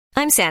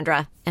I'm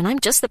Sandra, and I'm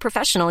just the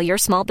professional your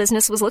small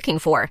business was looking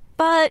for.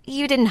 But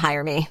you didn't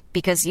hire me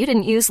because you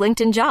didn't use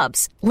LinkedIn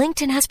Jobs.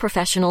 LinkedIn has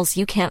professionals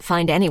you can't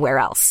find anywhere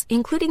else,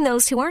 including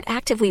those who aren't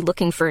actively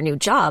looking for a new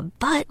job,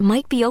 but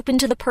might be open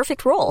to the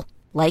perfect role,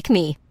 like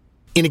me.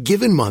 In a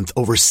given month,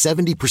 over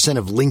 70%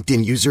 of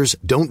LinkedIn users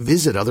don't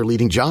visit other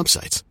leading job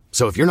sites.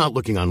 So if you're not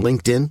looking on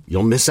LinkedIn,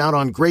 you'll miss out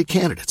on great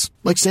candidates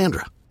like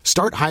Sandra.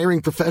 Start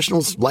hiring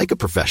professionals like a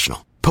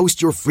professional.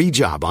 Post your free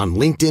job on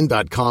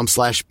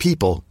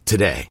linkedin.com/people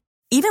today.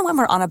 Even when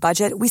we're on a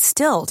budget, we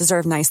still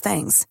deserve nice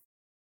things.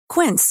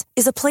 Quince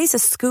is a place to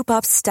scoop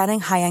up stunning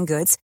high-end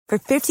goods for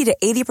 50 to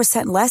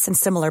 80% less than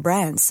similar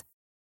brands.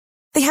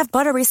 They have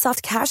buttery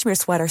soft cashmere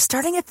sweaters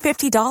starting at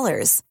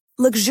 $50,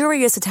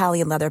 luxurious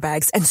Italian leather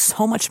bags, and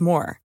so much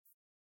more.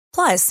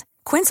 Plus,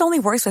 Quince only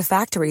works with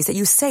factories that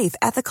use safe,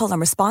 ethical, and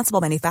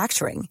responsible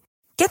manufacturing.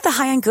 Get the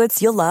high-end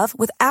goods you'll love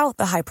without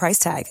the high price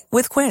tag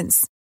with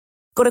Quince.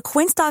 Go to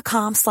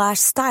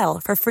quince.com/style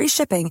for free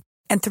shipping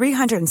and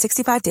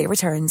 365-day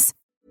returns.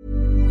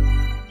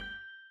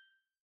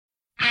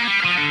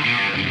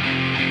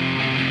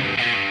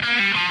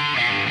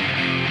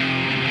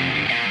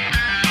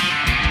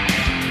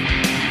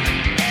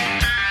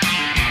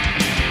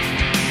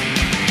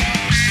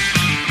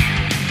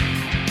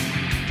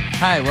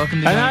 Hi,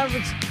 welcome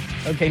to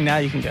Okay, now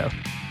you can go.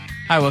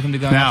 Hi, welcome to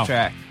Going Off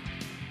Track.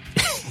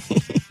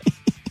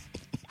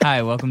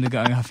 Hi, welcome to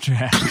Going Off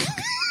Track.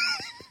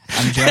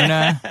 I'm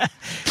Jonah.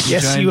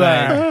 Yes, you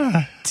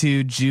are.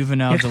 Two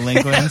juvenile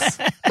delinquents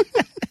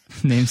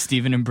named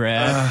Stephen and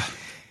Brad.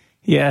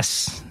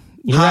 Yes.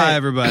 Hi,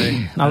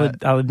 everybody.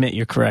 I'll admit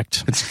you're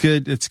correct. It's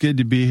good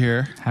to be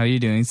here. How are you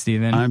doing,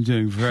 Stephen? I'm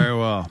doing very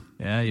well.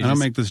 Yeah, I don't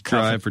make this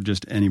drive for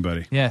just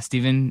anybody. Yeah,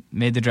 Stephen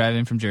made the drive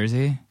in from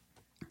Jersey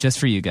just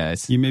for you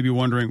guys. You may be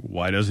wondering,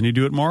 why doesn't he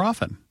do it more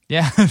often?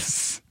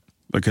 Yes.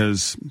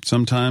 Because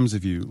sometimes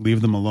if you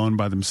leave them alone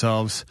by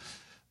themselves,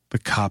 the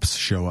cops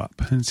show up.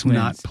 And it's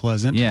not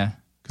pleasant. Yeah.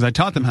 Because I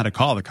taught them how to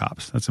call the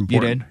cops. That's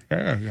important. You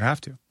did? Yeah, you have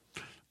to.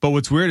 But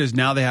what's weird is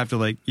now they have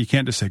to, you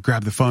can't just say,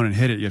 grab the phone and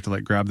hit it. You have to,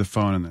 grab the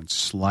phone and then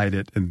slide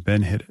it and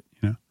then hit it,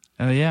 you know?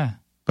 Oh, yeah.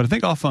 But I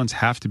think all phones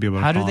have to be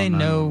able to call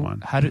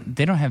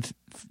 911.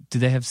 Do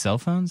they have cell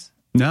phones?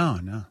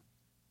 No.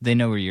 They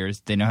know where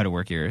yours, they know how to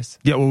work yours.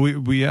 Yeah, well,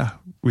 we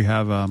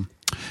have,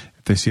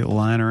 if they see it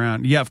lying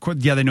around. Yeah, of course.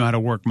 Yeah, they know how to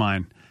work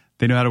mine.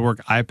 They know how to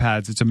work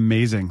iPads. It's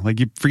amazing.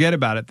 You forget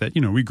about it that,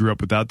 we grew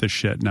up without this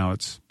shit. Now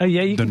it's Oh,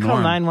 yeah, you can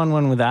call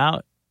 911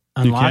 without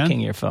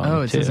unlocking your phone.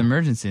 Oh, it says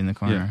emergency in the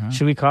corner, Yeah. huh?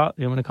 Should we call?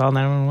 You want to call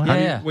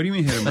 911? Yeah. What do you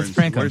mean hit emergency? Let's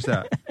prank 'em. Where's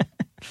that?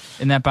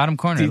 In that bottom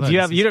corner. Do look, you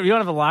it don't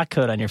have a lock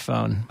code on your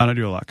phone? I don't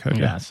do a lock code.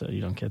 Yeah, so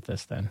you don't get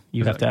this then.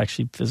 You have to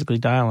actually physically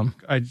dial them.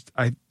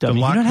 You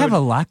don't have a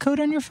lock code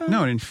on your phone?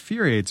 No, it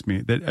infuriates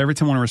me that every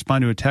time I want to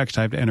respond to a text,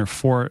 I have to enter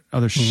 4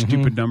 other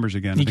stupid numbers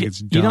again. I think it's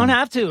dumb. You don't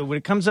have to. When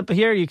it comes up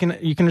here, you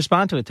can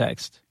respond to a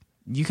text.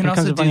 You can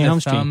also do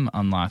the thumb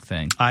unlock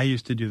thing. I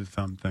used to do the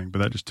thumb thing, but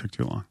that just took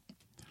too long.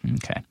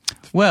 Okay.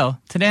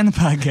 Well, today on the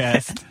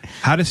podcast...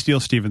 How to steal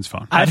Stephen's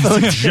phone.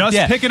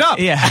 Just pick it up.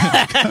 Yeah.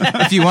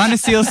 If you want to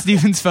steal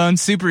Stephen's phone,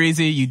 super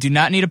easy. You do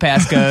not need a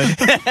passcode.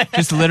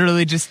 Just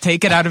literally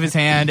take it out of his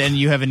hand and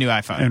you have a new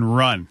iPhone. And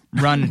run.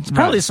 Run.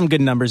 Probably some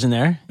good numbers in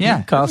there. Yeah.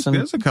 You could call some.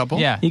 There's a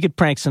couple. Yeah. You could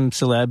prank some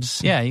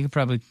celebs. Yeah, you could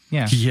probably...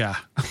 Yeah. Yeah.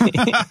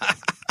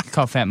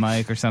 Call Fat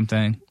Mike or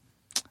something.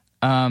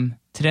 Today on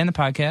the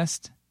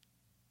podcast,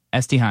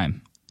 Esty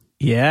Haim.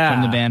 Yeah.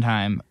 From the band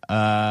Haim.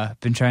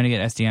 Been trying to get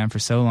Esty on for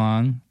so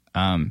long.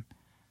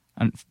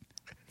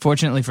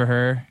 Fortunately for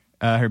her,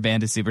 her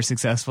band is super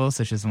successful,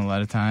 so she doesn't have a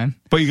lot of time.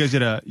 But you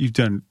guys you've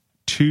done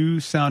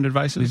 2 sound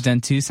advices? We've done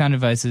 2 sound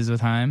advices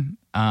with Haim.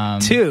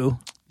 2?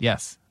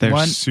 Yes. They're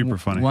super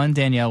funny. One,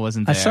 Danielle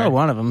wasn't there. I saw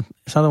one of them.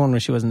 I saw the one where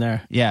she wasn't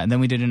there. Yeah, and then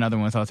we did another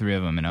one with all 3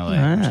 of them in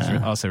LA, which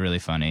is also really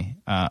funny.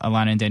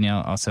 Alana and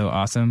Danielle, also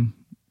awesome.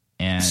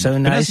 And so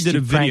nice. Vanessa did a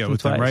video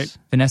with them, right?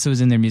 Vanessa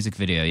was in their music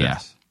video, yeah.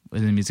 Yes.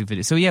 Was in the music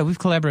video. So yeah, we've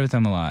collaborated with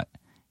them a lot.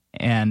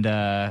 And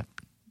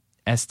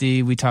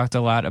Esty, we talked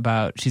a lot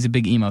about, she's a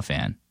big emo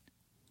fan.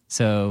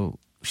 So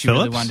she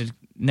Phillips? really wanted...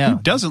 No.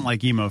 Who doesn't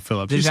like emo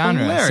Phillips? The He's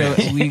genre.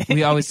 hilarious. So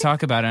we always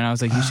talk about it, and I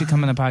was like, you should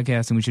come on the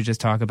podcast and we should just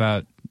talk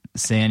about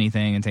Say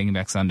Anything and Taking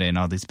Back Sunday and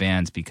all these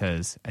bands,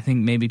 because I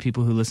think maybe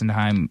people who listen to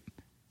Haim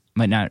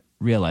might not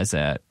realize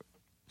that.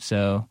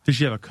 So Does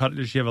she have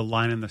a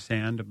line in the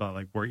sand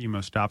about where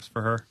emo stops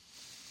for her?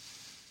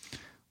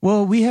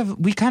 Well,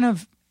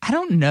 I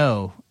don't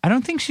know. I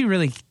don't think she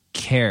really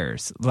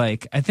cares. I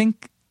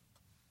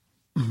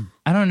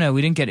don't know.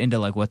 We didn't get into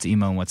what's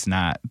emo and what's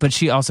not. But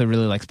she also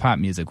really likes pop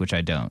music, which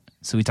I don't.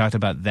 So we talked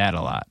about that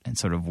a lot and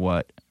sort of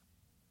what...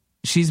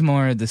 She's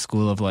more the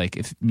school of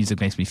if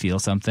music makes me feel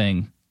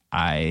something,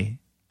 I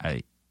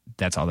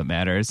that's all that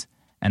matters.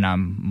 And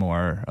I'm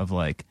more of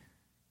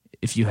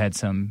if you had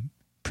some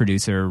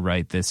producer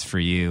write this for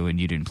you and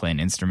you didn't play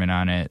an instrument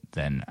on it,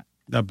 then...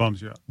 That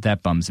bums you out.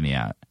 That bums me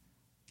out.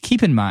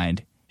 Keep in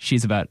mind,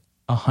 she's about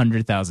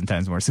 100,000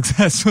 times more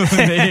successful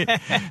than me.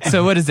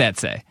 So what does that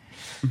say?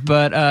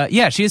 But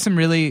yeah, she has some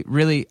really,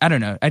 really, I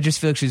don't know. I just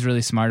feel like she's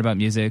really smart about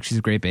music. She's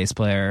a great bass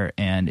player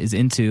and is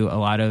into a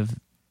lot of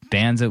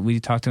bands that we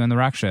talk to on the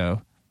rock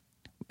show.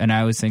 And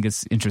I always think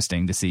it's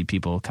interesting to see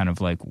people kind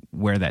of like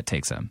where that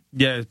takes them.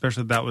 Yeah,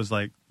 especially that was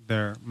like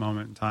their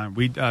moment in time.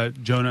 We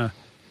Jonah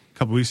a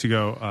couple weeks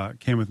ago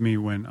came with me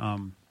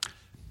when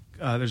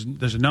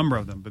there's a number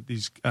of them, but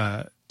these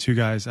two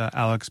guys,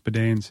 Alex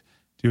Badanes,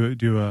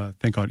 do a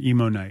thing called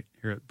Emo Night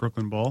here at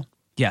Brooklyn Bowl.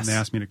 Yes. And they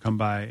asked me to come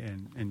by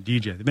and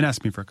DJ. They've been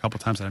asking me for a couple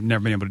times, and I've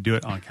never been able to do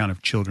it on account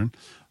of children.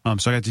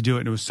 So I got to do it,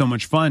 and it was so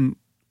much fun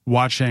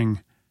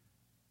watching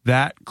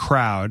that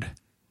crowd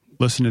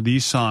listen to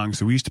these songs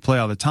that we used to play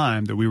all the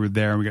time, that we were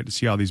there and we got to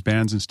see all these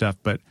bands and stuff,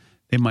 but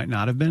they might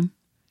not have been.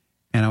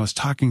 And I was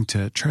talking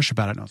to Trish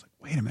about it, and I was like,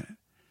 wait a minute.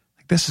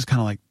 Like, this is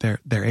kind of like their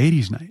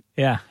 80s night.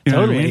 Yeah, you know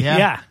totally. What I mean?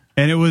 Yeah.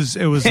 And it was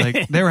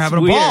like they were having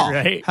a weird, ball,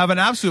 right? having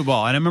an absolute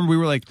ball. And I remember we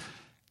were like,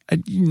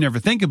 you never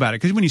think about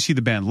it because when you see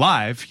the band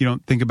live, you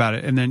don't think about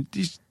it. And then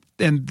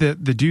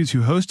the dudes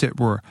who host it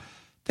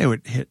they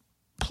would hit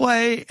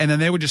play and then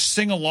they would just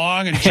sing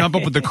along and jump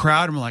up with the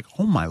crowd. And we're like,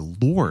 oh my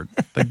Lord,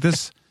 like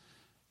this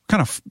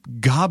kind of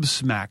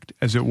gobsmacked,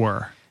 as it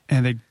were.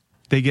 And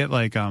they get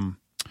like, I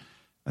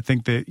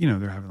think they're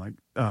having like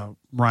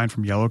Ryan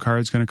from Yellow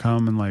Card's going to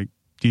come and like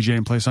DJ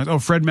and play songs. Oh,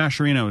 Fred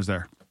Mascherino was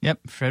there.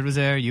 Yep, Fred was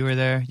there. You were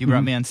there. You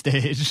brought me on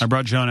stage. I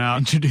brought Joan out.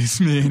 Introduced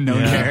me. No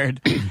one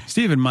cared.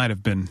 Steven might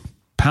have been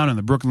pounding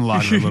the Brooklyn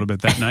Lodger a little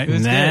bit that night. It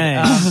was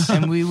Nice.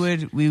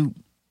 good. And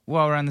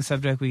while we're on the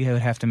subject, we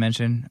would have to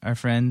mention our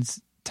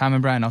friends Tom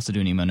and Brian also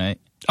do an emo night.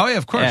 Oh yeah,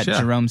 of course. At yeah.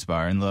 Jerome's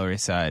Bar in the Lower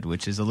East Side,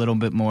 which is a little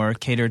bit more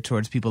catered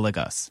towards people like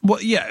us.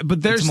 Well, yeah,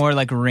 but It's more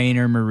like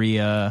Rainer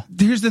Maria.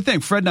 Here's the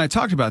thing. Fred and I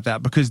talked about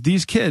that because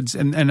these kids,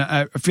 and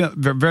I feel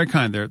very, very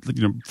kind. They're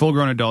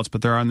full-grown adults,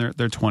 but they're on their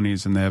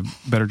 20s and they have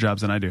better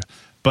jobs than I do.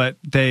 But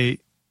they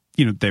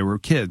were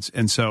kids,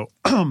 and so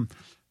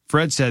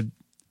Fred said,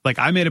 like,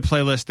 I made a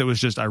playlist that was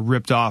just I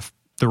ripped off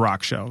the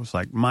rock show. It was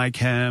like My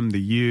Chem,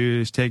 The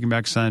Used, Taking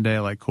Back Sunday,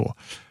 like cool.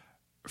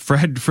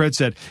 Fred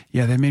said,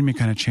 yeah, they made me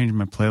kind of change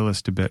my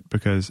playlist a bit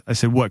because I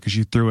said, what? Because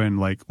you threw in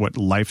like what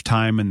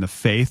Lifetime and The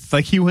Faith,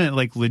 like he went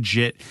like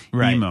legit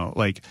emo,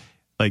 like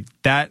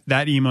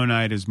that emo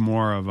night is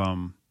more of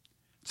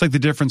it's like the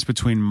difference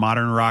between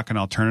modern rock and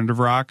alternative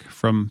rock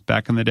from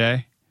back in the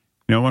day.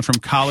 Went from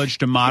college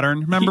to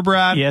modern. Remember,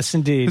 Brad? Yes,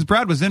 indeed. Because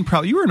Brad was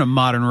you were in a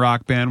modern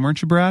rock band,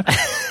 weren't you, Brad?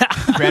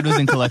 Brad was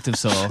in Collective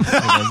Soul, for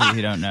those of you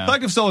who don't know.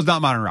 Collective Soul is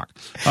not modern rock.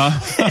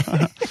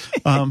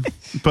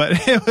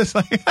 But it was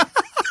like...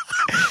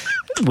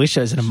 I wish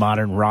I was in a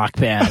modern rock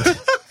band.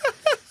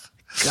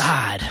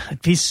 God,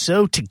 I'd be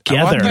so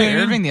together. I walked by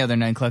Irving the other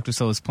night, Collective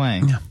Soul was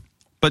playing. Yeah.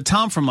 But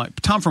Tom from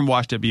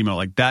Washed Up Emo,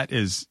 like that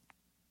is...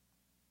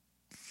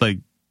 like,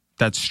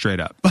 that's straight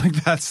up. Like,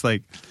 that's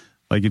like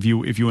if you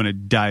want to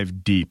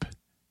dive deep,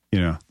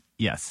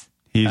 Yes.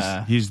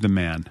 He's the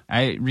man.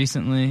 I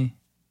recently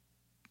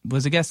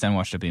was a guest on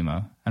Washed Up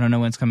Emo. I don't know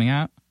when it's coming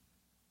out,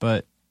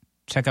 but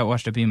check out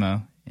Washed Up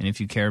Emo. And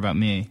if you care about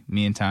me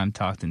and Tom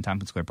talked in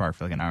Tompkins Square Park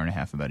for like an hour and a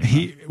half about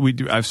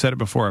it. I've said it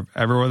before. If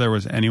ever there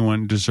was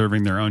anyone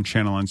deserving their own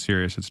channel on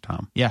Sirius, it's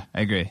Tom. Yeah,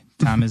 I agree.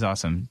 Tom is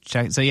awesome.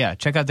 Check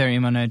out their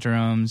Emo Night,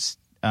 Jerome's.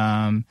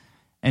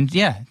 And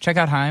yeah, check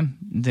out Haim.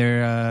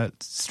 They're a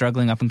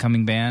struggling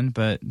up-and-coming band,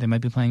 but they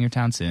might be playing your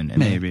town soon. And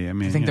maybe. I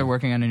think they're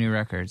working on a new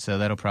record, so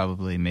that'll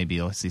probably, maybe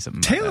you'll see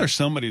something Taylor, like that.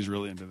 somebody's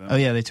really into them. Oh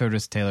yeah, they toured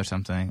with Taylor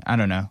something. I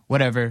don't know.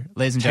 Whatever.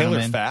 Ladies and Taylor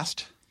gentlemen.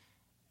 Fast?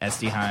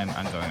 SD Haim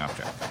on Going Off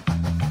Track.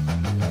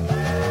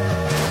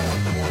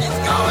 It's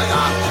going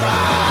off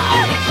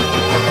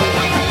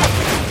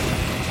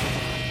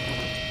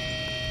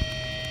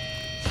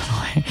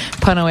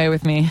track! Pun away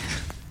with me.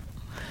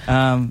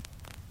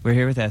 We're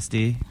here with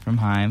SD from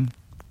Haim.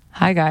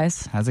 Hi,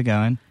 guys. How's it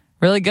going?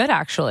 Really good,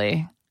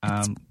 actually.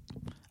 It's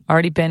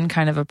already been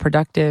kind of a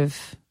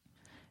productive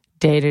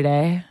day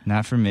today.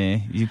 Not for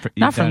me. You've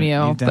Not from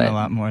you, You've done but a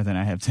lot more than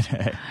I have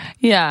today.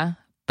 Yeah,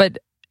 but,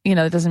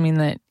 it doesn't mean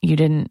that you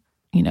didn't,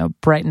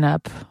 brighten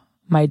up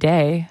my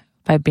day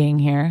by being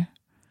here.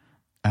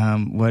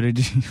 What did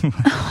you...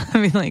 I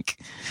mean,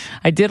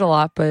 I did a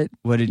lot, but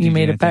what did you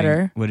made do, it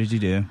better. What did you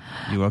do?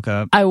 You woke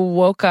up? I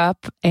woke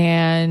up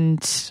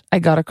and I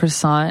got a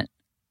croissant,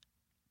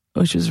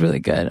 which was really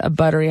good, a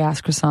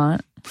buttery-ass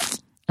croissant.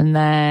 And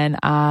then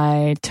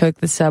I took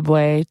the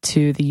subway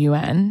to the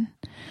UN,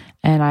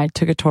 and I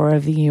took a tour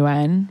of the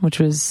UN, which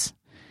was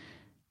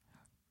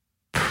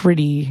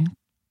pretty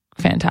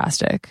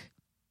fantastic.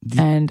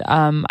 And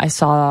I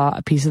saw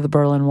a piece of the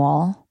Berlin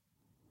Wall.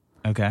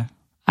 Okay.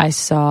 I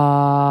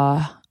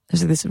saw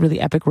there's this really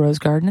epic rose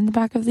garden in the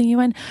back of the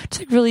UN.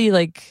 Just really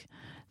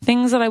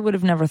things that I would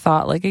have never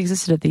thought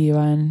existed at the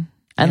UN,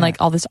 and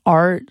all this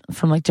art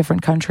from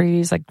different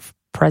countries,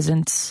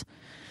 presents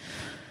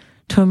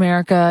to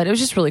America. It was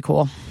just really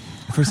cool.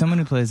 For someone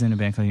who plays in a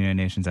band called United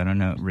Nations, I don't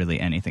know really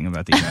anything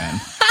about the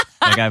UN.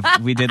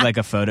 We did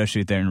a photo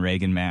shoot there in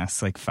Reagan,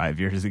 Mass, 5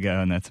 years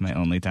ago, and that's my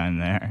only time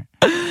there.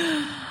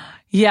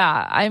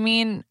 Yeah, I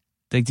mean,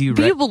 Like, do you?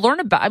 But you learn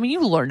about. I mean,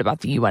 you learned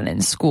about the UN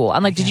in school.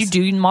 And like, did you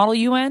do Model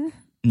UN?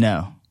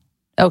 No.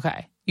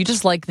 Okay, you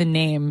just like the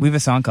name. We have a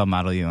song called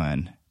Model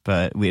UN,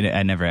 but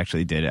I never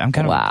actually did it. I'm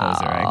kind of a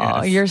poser,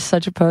 I guess. You're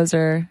such a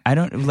poser. I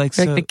don't like.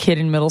 You're like the kid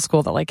in middle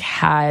school that like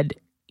had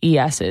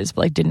ESs,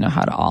 but like didn't know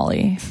how to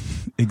ollie.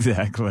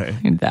 Exactly.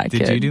 That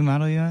Did kid. you do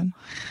Model UN?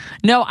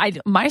 No,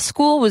 my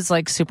school was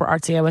like super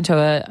artsy. I went to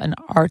an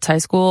arts high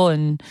school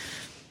and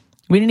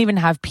we didn't even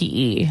have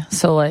PE.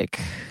 So like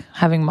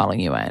having Model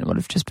UN would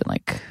have just been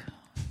like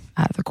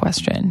out of the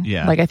question.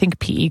 Yeah. Like I think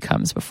PE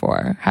comes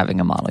before having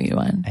a Model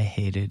UN. I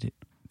hated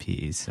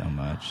PE so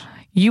much.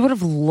 You would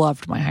have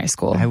loved my high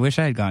school. I wish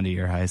I had gone to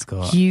your high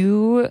school.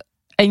 You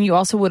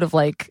also would have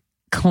like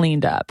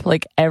cleaned up.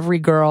 Like every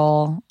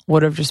girl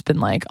would have just been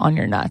like on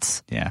your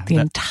nuts. Yeah. The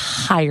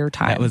entire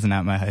time. That was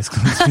not my high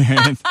school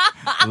experience.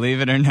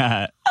 Believe it or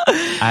not.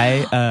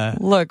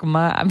 Look,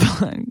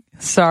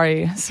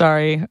 sorry.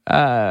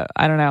 I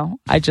don't know.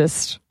 I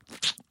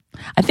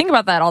think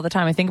about that all the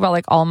time. I think about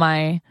like all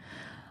my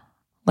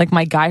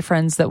guy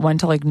friends that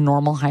went to like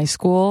normal high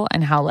school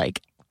and how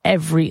like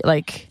every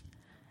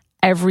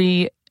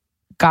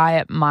guy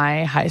at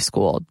my high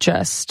school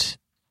just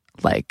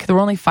like there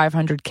were only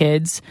 500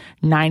 kids,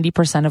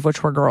 90% of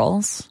which were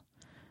girls.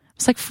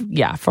 It's like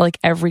for like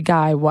every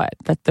guy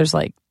that there's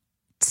like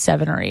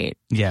 7 or 8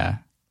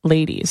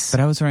 ladies. But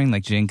I was wearing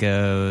like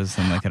Jinkos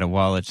and like had a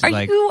wallet.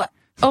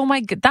 Oh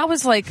my god, that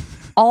was like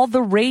all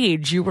the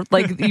rage. You were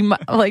like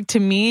like to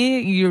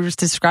me you were just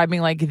describing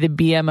like the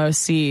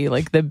BMOC,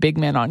 like the big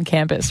man on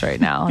campus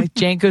right now. Like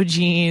Janko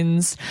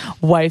jeans,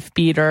 wife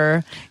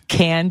beater,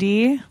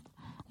 candy.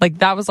 Like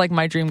that was like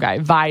my dream guy.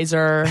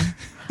 Visor,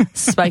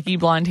 spiky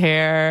blonde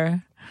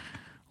hair.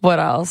 What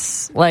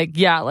else? Like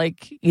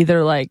like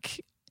either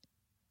like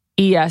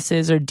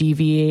ESs or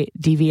DVSs.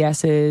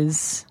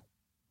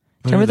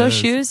 Remember those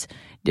shoes?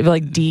 They were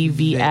like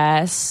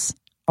DVS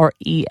or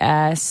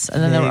ES,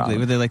 and then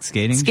were they like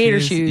skater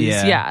shoes?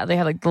 Yeah, they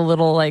had like the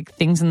little like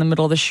things in the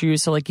middle of the shoe,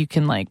 so like you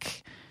could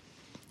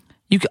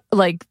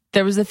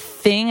there was a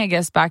thing I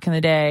guess back in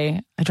the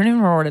day. I don't even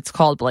remember what it's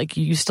called, but like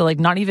you used to like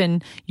not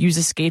even use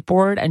a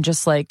skateboard and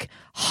just like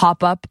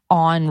hop up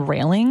on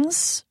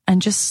railings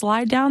and just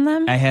slide down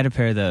them. I had a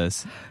pair of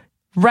those.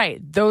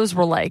 Right, those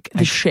were like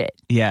the shit.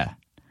 Yeah.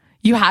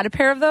 You had a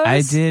pair of those?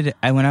 I did.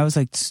 When I was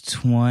like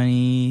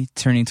 20,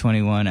 turning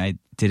 21, I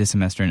did a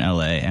semester in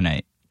LA and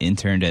I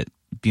interned at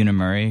Buna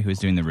Murray, who was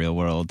doing the Real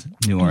World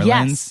New Orleans.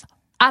 Yes.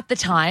 At the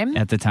time?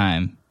 At the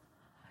time.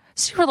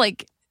 So you were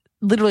like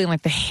literally in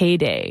like the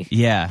heyday.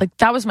 Yeah. Like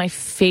that was my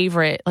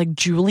favorite. Like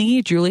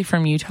Julie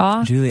from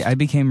Utah. Julie, I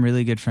became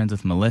really good friends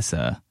with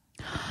Melissa.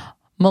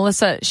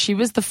 Melissa, she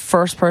was the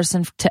first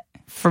person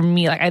for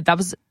me. Like that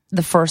was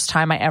the first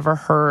time I ever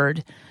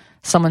heard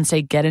someone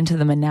say get into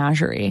the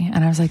menagerie,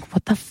 and I was like,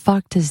 what the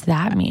fuck does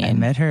that mean? I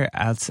met her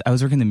I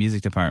was working in the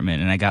music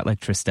department and I got like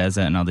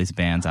Tristeza and all these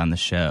bands on the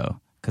show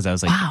because I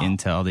was like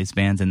into all these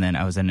bands, and then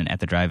I was at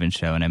the drive-in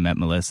show and I met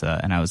Melissa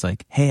and I was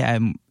like, hey,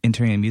 I'm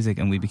interning in music,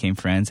 and we became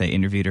friends. I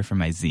interviewed her for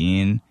my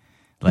zine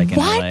like in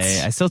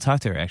LA. I still talk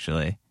to her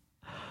actually.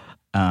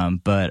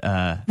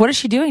 But what is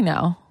she doing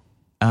now?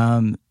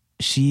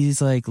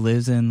 She's like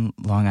lives in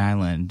Long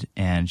Island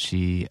and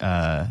she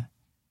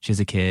has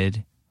a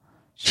kid.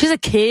 She's a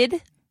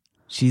kid?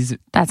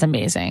 That's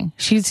amazing.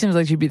 She seems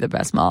like she'd be the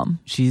best mom.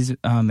 She's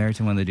married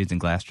to one of the dudes in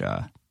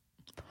Glassjaw.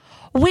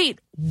 Wait,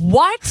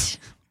 what?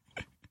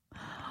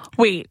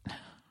 Wait.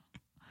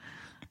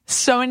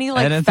 So many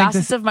like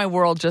facets of my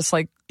world just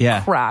like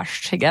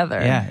crashed together.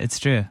 Yeah, it's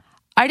true.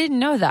 I didn't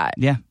know that.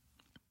 Yeah.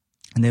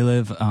 And they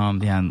live on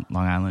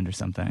Long Island or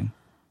something.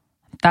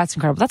 That's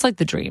incredible. That's like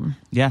the dream.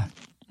 Yeah.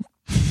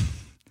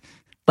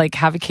 Like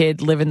have a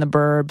kid, live in the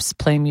burbs,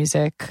 play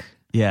music.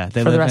 Yeah,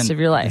 they for live the rest in of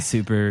your life. A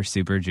super,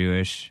 super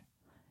Jewish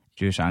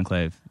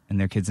enclave, and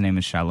their kid's name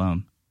is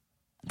Shalom.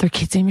 Their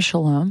kid's name is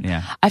Shalom?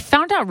 Yeah. I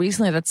found out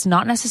recently that's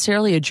not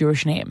necessarily a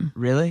Jewish name.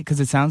 Really? Because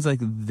it sounds like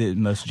the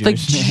most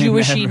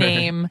Jewish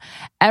name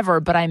ever.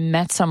 But I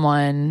met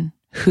someone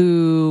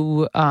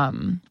who's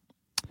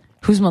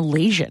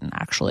Malaysian,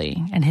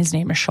 actually, and his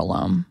name is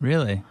Shalom.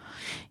 Really?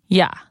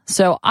 Yeah.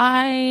 So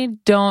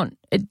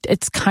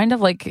it's kind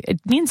of like,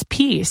 it means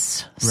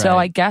peace. Right. So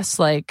I guess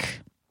like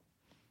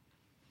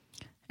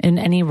in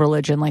any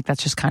religion, like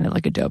that's just kind of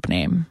like a dope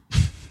name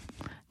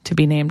to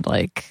be named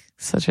like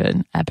such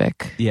an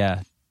epic.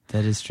 Yeah,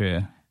 that is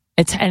true.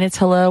 It's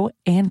hello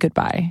and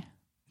goodbye.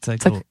 It's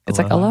like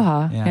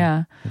aloha.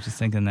 Yeah. I was just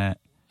thinking that.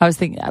 I was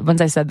thinking, once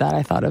I said that,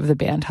 I thought of the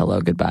band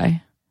Hello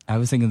Goodbye. I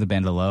was thinking of the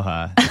band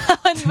Aloha.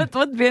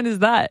 What band is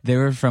that? They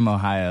were from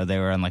Ohio. They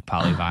were on like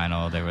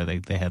polyvinyl.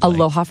 They had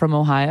Aloha from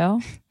Ohio?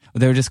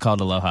 They were just called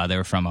Aloha. They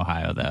were from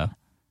Ohio though.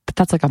 But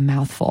that's like a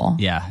mouthful.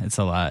 Yeah, it's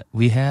a lot.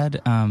 We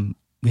had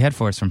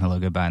Forrest from Hello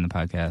Goodbye in the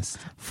podcast.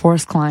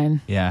 Forrest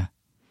Klein. Yeah.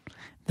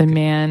 The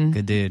man.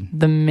 Good dude.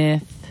 The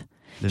myth.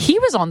 He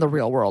was on The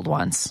Real World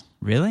once.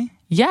 Really?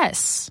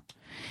 Yes.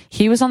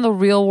 He was on The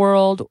Real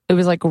World. It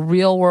was like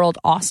Real World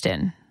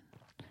Austin.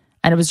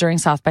 And it was during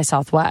South by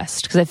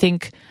Southwest. Because I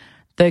think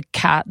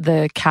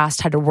the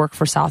cast had to work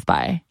for South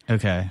by.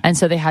 Okay. And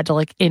so they had to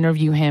like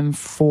interview him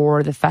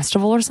for the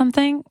festival or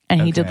something.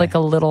 And he did like a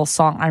little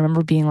song. I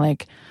remember being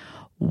like,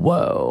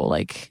 whoa,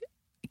 like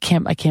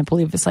I can't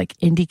believe this like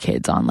indie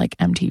kids on like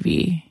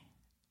MTV.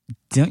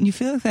 Don't you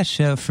feel like that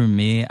show, for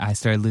me, I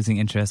started losing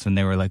interest when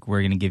they were like,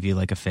 we're going to give you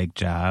like a fake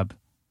job.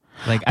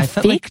 Like I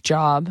felt fake like,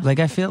 job. Like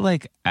I feel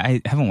like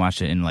I haven't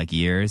watched it in like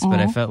years, but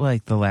I felt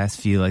like the last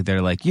few, like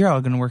they're like, you're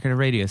all going to work at a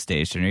radio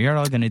station or you're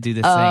all going to do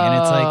this thing. And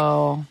it's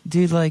like,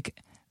 dude, like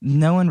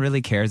no one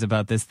really cares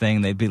about this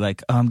thing. They'd be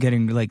like, oh, I'm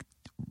getting like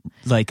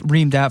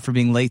reamed out for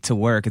being late to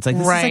work. It's like,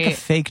 this is like a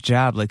fake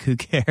job. Like who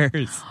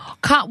cares?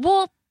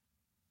 Well,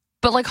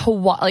 but like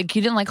Hawaii, like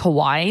you didn't like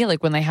Hawaii,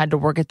 like when they had to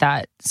work at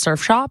that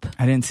surf shop?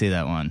 I didn't see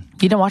that one.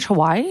 You didn't watch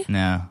Hawaii?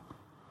 No.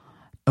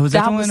 Oh, was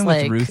that the one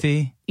like, with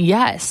Ruthie?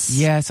 Yes.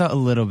 Yeah, I saw a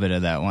little bit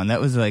of that one. That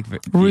was like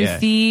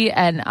Ruthie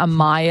and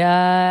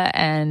Amaya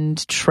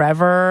and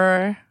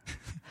Trevor.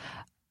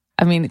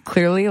 I mean,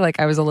 clearly, like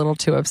I was a little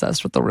too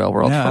obsessed with the real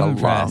world for a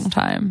long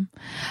time.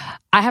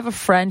 I have a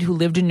friend who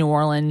lived in New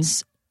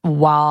Orleans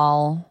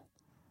while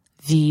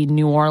the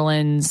New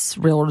Orleans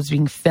Real World was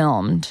being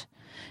filmed,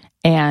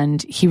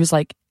 and he was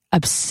like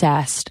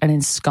obsessed and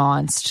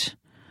ensconced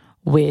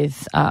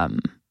with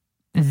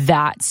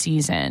that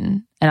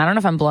season. And I don't know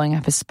if I'm blowing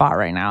up his spot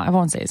right now. I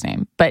won't say his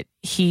name. But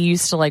he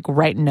used to like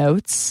write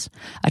notes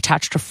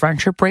attached to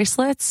friendship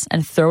bracelets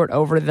and throw it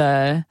over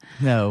the...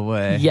 No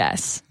way.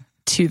 Yes.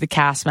 To the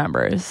cast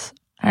members.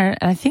 And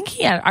I think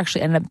he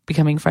actually ended up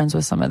becoming friends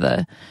with some of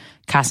the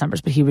cast members,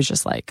 but he was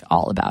just like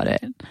all about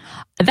it.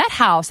 That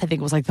house, I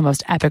think, was like the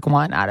most epic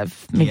one out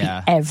of maybe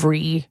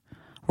every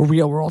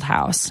real world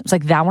house. It's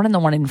like that one and the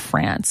one in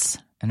France.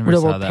 I never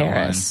Real saw World that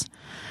Paris.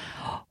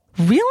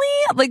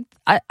 Really? Like,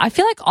 I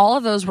feel like all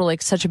of those were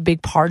like such a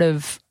big part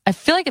of... I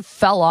feel like it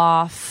fell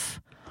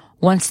off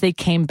once they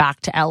came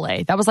back to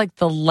LA. That was like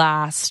the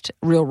last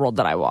Real World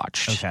that I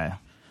watched. Okay.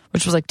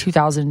 Which was like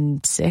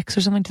 2006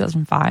 or something,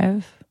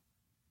 2005.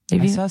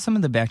 Maybe. I saw some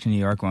of the Back to New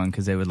York one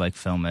because they would like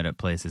film it at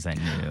places I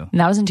knew. And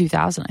that was in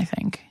 2000, I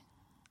think.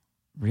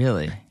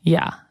 Really?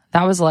 Yeah.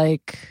 That was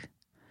like...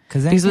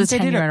 Because it was the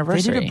 10-year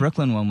anniversary. They did a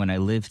Brooklyn one when I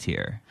lived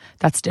here.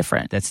 That's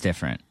different. That's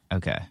different.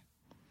 Okay.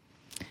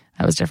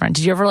 That was different.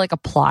 Did you ever like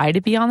apply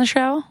to be on the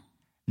show?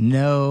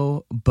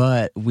 No,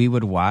 but we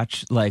would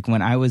watch. Like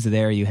when I was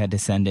there, you had to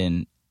send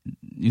in.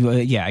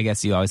 Yeah, I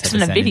guess you always had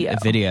to send in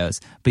videos.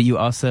 But you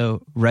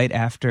also, right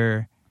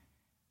after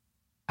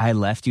I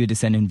left, you had to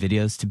send in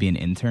videos to be an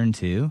intern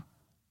too.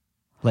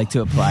 Like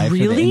to apply for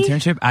the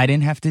internship. I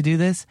didn't have to do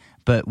this,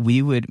 but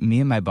we would. Me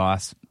and my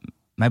boss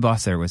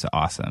there was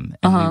awesome,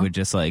 and we would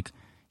just like.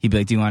 He'd be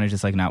like, "Do you want to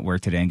just like not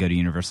work today and go to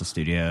Universal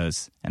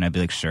Studios?" And I'd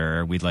be like,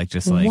 "Sure." We'd like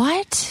just like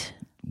what.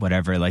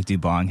 Whatever, like do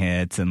bong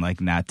hits and like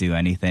not do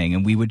anything.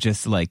 And we would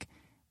just like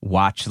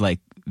watch like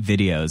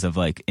videos of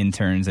like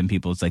interns and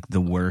people's like the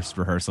worst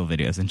rehearsal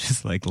videos and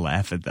just like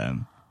laugh at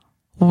them.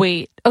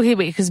 Wait,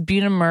 because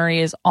Buena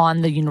Murray is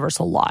on the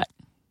Universal lot.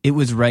 It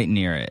was right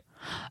near it.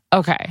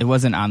 Okay. It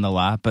wasn't on the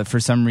lot, but for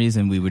some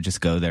reason we would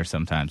just go there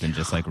sometimes and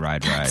just like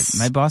ride.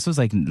 My boss was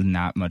like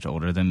not much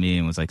older than me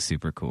and was like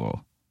super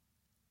cool.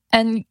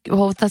 And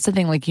well, that's the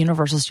thing, like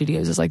Universal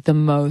Studios is like the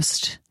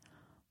most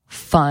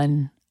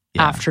fun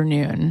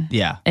afternoon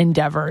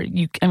endeavor.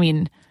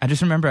 I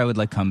just remember I would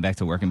like come back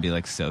to work and be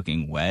like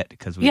soaking wet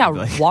because we would be,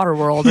 like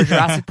Waterworld or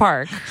Jurassic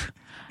Park.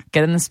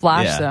 Get in the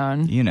splash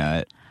zone. You know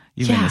it.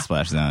 You've been in the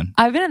splash zone.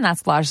 I've been in that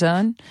splash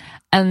zone,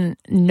 and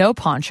no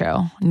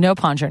poncho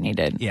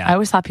needed. Yeah. I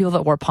always thought people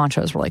that wore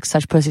ponchos were like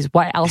such pussies.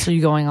 Why else are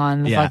you going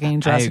on the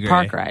fucking Jurassic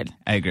Park ride?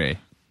 I agree.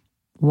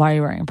 Why are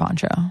you wearing a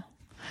poncho?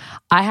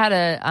 I had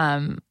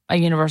a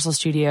Universal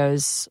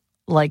Studios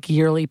like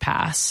yearly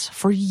pass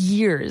for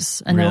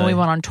years, and then when we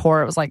went on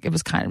tour, it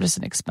was kind of just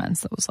an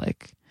expense that was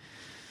like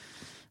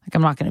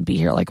I'm not going to be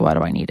here. Like, why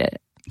do I need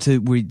it? So,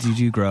 did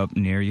you grow up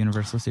near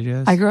Universal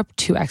Studios? I grew up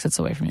 2 exits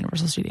away from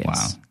Universal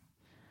Studios.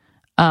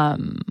 Wow.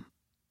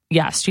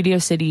 Studio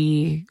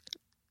City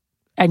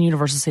and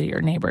Universal City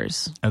are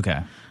neighbors.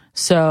 Okay.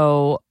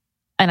 So,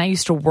 and I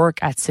used to work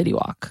at City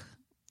Walk.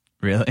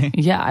 Really?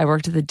 Yeah, I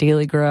worked at the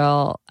Daily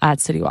Grill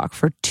at City Walk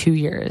for 2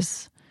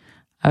 years.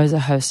 I was a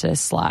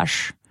hostess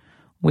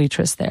 /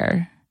 waitress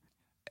there.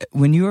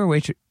 When you were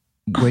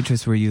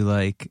waitress, were you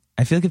like,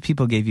 I feel like if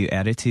people gave you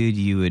attitude,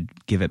 you would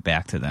give it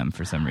back to them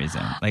for some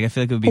reason. Like, I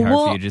feel like it would be hard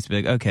for you to just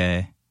be like,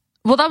 okay.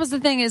 Well, that was the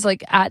thing is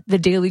like at the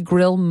Daily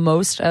Grill,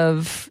 most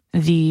of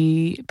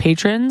the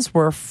patrons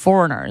were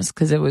foreigners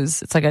because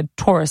it's like a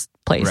tourist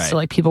place. Right. So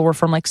like people were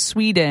from like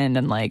Sweden,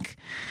 and like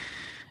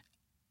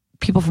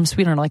people from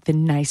Sweden are like the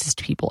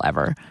nicest people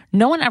ever.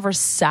 No one ever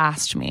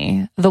sassed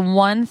me. The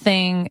only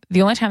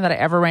time that I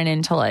ever ran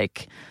into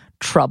like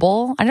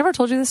trouble. I never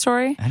told you this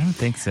story. I don't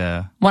think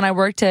so. When I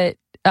worked at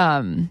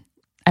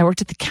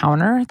the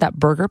Counter, that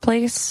burger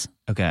place.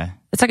 Okay.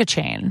 It's like a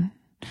chain.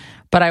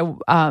 But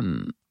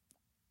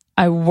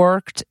I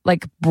worked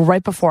like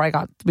right before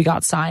we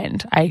got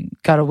signed. I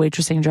got a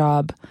waitressing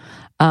job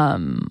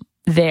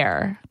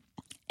there,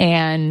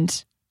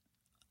 and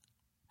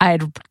I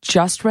had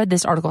just read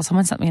this article.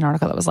 Someone sent me an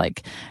article that was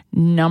like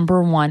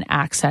 #1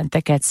 accent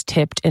that gets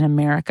tipped in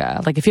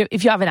America. Like if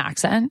you have an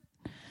accent,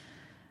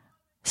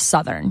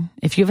 Southern.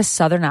 If you have a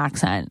Southern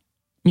accent,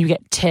 you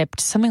get tipped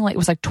something like, it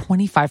was like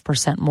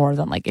 25% more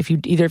than like if you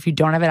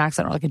don't have an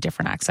accent or like a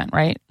different accent,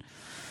 right?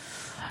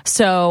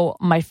 So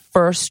my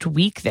first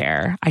week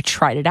there, I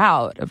tried it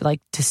out of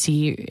like to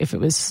see if it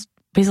was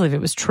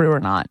true or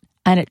not.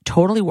 And it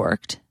totally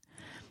worked.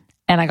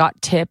 And I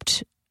got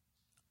tipped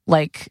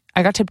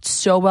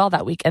so well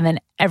that week. And then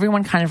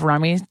everyone kind of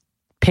around me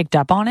picked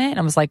up on it. And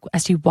I was like,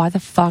 Esty, why the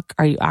fuck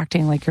are you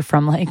acting like you're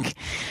from like,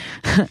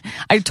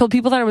 I told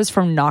people that I was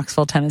from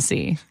Knoxville,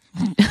 Tennessee.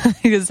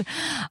 Because,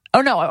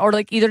 or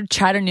like either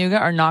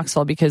Chattanooga or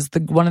Knoxville, because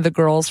one of the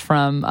girls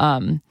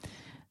from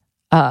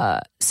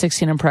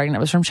 16 and Pregnant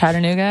was from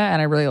Chattanooga,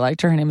 and I really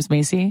liked her. Her name was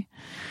Macy.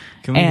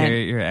 Can we hear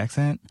your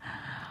accent?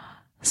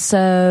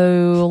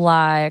 So,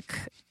 like,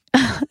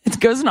 it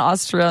goes in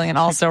Australian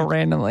also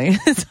randomly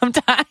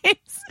sometimes.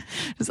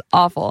 It's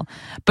awful.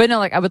 But no,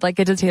 like, I would like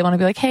get to the table and I'd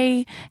be like,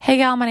 hey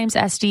gal, my name's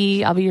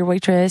Esty. I'll be your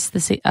waitress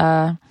this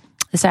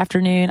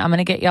afternoon. I'm going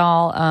to get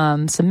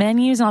y'all some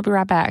menus and I'll be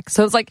right back.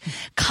 So it's like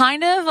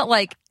kind of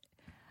like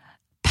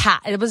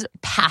it was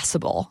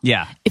passable.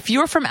 Yeah. If you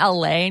were from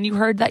LA and you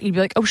heard that, you'd be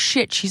like, oh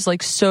shit, she's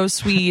like so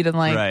sweet and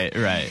like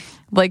right.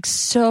 Like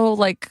so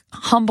like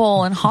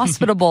humble and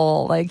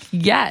hospitable. Like,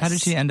 yes. How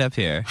did she end up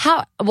here?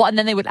 Well, and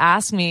then they would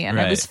ask me and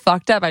I was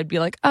fucked up. I'd be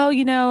like, oh,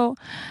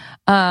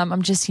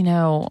 I'm just,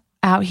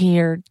 out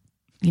here,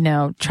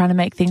 trying to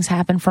make things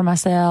happen for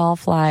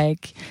myself,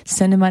 like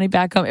sending money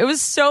back home. It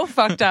was so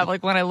fucked up.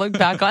 Like when I look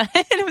back on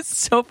it, it was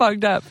so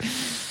fucked up.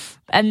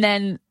 And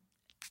then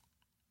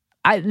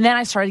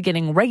I started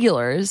getting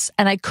regulars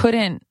and I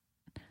couldn't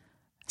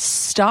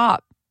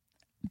stop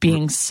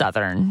being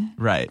Southern.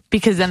 Right.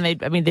 Because then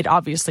they'd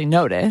obviously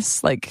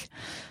notice. Like,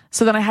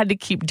 so then I had to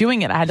keep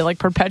doing it. I had to like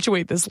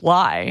perpetuate this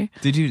lie.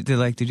 Did you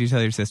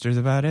tell your sisters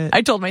about it?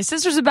 I told my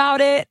sisters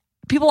about it.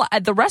 People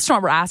at the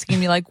restaurant were asking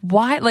me like,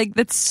 why? Like,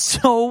 that's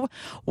so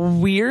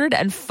weird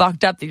and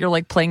fucked up that you're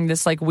like playing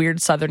this like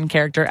weird Southern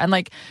character. And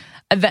like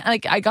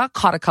I got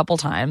caught a couple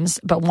times,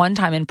 but one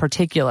time in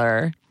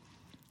particular,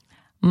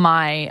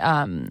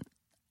 I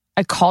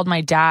called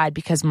my dad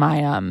because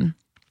my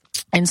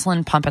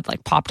insulin pump had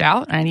like popped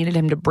out and I needed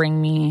him to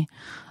bring me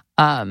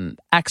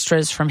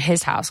extras from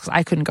his house because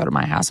I couldn't go to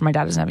my house and my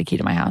dad doesn't have a key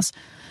to my house.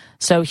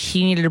 So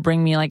he needed to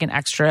bring me like an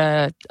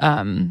extra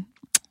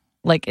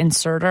like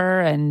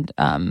inserter and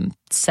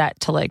set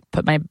to like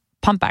put my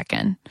pump back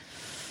in.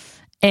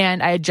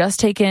 And I had just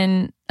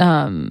taken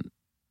an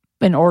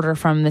order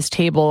from this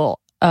table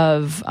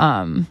of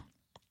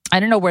I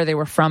don't know where they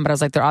were from, but I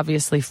was like, they're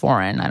obviously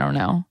foreign. I don't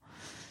know.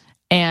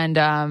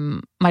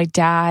 And my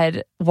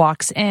dad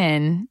walks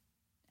in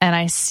and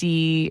I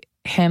see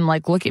him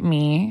like look at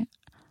me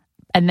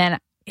and then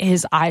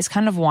his eyes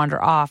kind of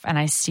wander off and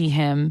I see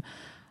him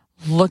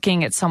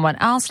looking at someone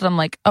else and I'm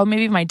like, oh,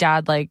 maybe my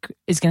dad like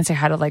is going to say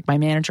hi to like my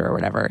manager or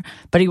whatever.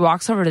 But he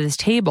walks over to this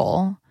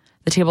table,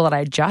 the table that I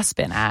had just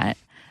been at,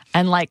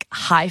 and like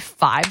high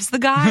fives the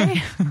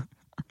guy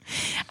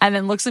and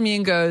then looks at me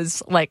and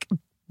goes like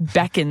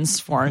beckons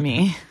for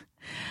me.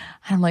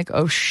 And I'm like,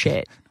 oh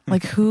shit.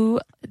 Like who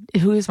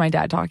is my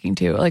dad talking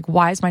to? Like,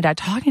 why is my dad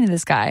talking to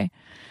this guy?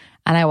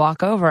 And I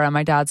walk over and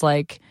my dad's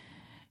like,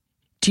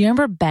 do you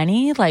remember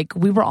Benny? Like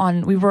we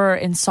were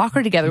in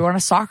soccer together. We were on a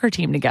soccer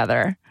team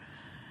together.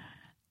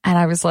 And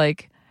I was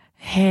like,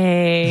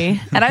 hey,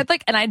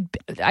 and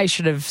I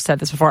should have said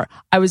this before.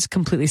 I was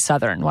completely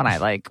Southern when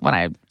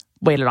I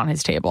waited on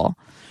his table.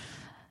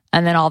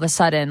 And then all of a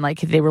sudden, like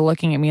they were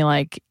looking at me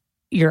like,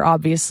 you're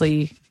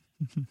obviously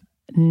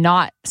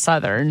not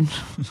Southern.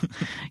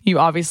 You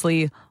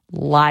obviously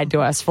lied to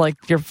us for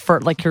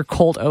your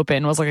cold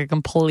open was like a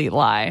complete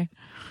lie.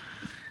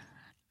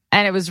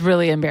 And it was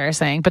really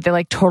embarrassing, but they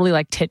like totally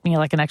like tipped me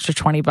like an extra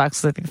 $20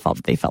 because I think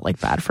they felt like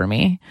bad for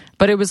me.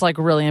 But it was like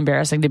really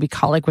embarrassing to be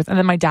caught like with. And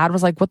then my dad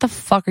was like, "What the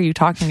fuck are you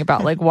talking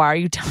about? Like, why do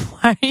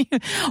you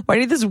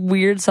have this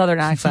weird Southern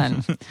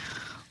accent?"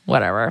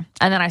 Whatever.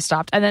 And then I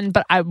stopped. And then,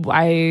 but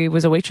I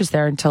was a waitress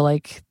there until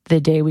like the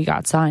day we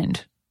got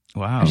signed.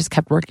 Wow. I just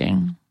kept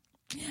working.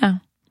 Yeah,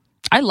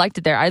 I liked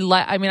it there. I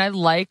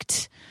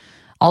liked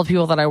all the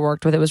people that I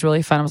worked with. It was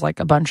really fun. It was like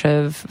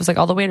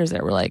all the waiters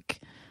there were like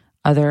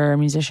other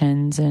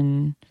musicians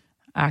and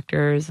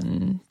actors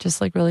and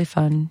just like really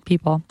fun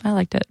people. I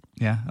liked it.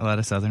 Yeah, a lot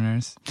of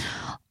Southerners.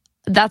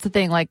 That's the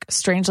thing. Like,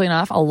 strangely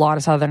enough, a lot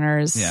of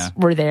Southerners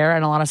were there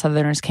and a lot of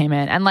Southerners came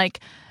in. And like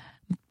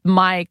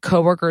my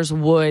coworkers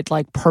would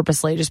like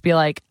purposely just be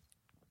like,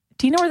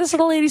 do you know where this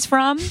little lady's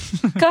from?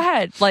 Go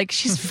ahead. Like,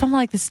 she's from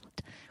like this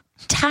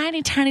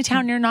tiny, tiny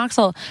town near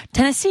Knoxville,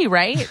 Tennessee,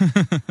 right?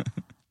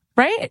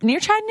 Right? Near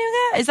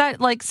Chattanooga? Is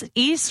that like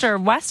east or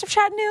west of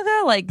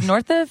Chattanooga? Like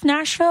north of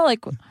Nashville?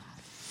 Like,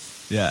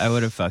 yeah, I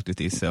would have fucked with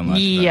you so much.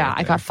 Yeah,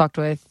 I got fucked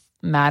with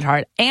mad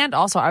hard. And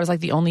also I was like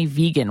the only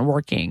vegan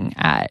working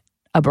at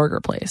a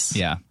burger place.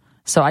 Yeah.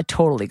 So I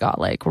totally got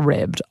like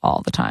ribbed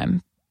all the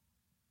time.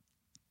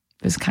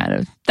 was kind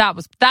of that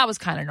was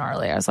kind of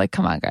gnarly. I was like,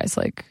 come on, guys,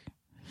 like,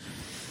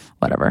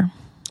 whatever.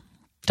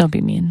 Don't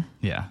be mean.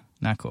 Yeah,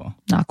 not cool.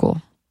 Not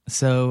cool.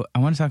 So I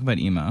want to talk about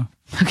emo.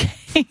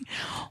 Okay.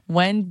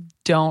 When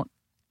don't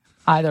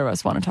either of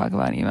us want to talk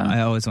about emo?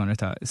 I always want to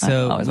talk.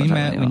 So we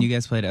met when you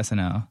guys played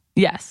SNL.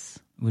 Yes.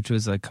 Which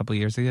was a couple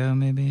years ago,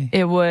 maybe?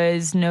 It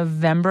was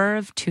November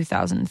of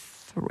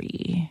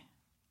 2003.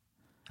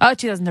 Oh,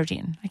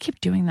 2013. I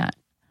keep doing that.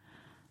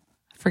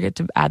 I forget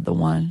to add the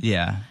one.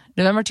 Yeah.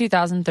 November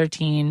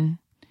 2013.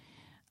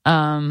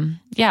 Yeah,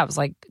 it was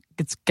like,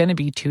 it's going to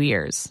be 2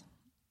 years.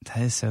 That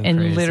is so in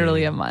crazy.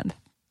 Literally a month.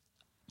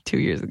 2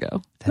 years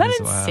ago. That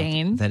Isn't is that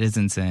insane? Wild. That is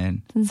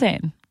insane. It's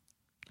insane.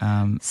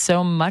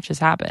 So much has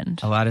happened.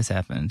 A lot has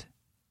happened.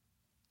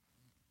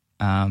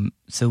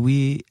 So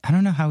I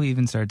don't know how we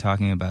even started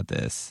talking about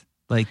this.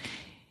 Like,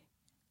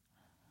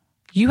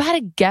 you had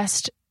a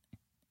guest.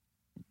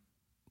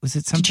 Was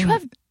it something? Did you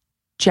have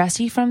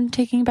Jesse from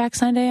Taking Back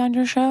Sunday on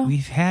your show?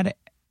 We've had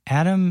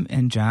Adam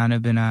and John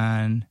have been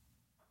on.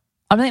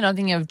 I'm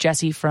thinking of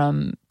Jesse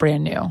from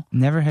Brand New.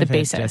 Never have the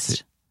had bassist.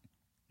 Jesse.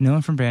 No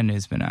one from Brand New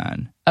has been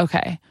on.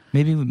 Okay.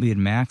 Maybe we had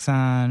Max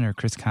on or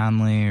Chris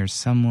Conley or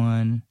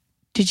someone.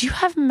 Did you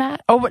have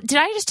Matt? Or did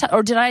I just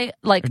did I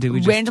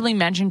randomly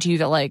mention to you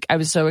that like I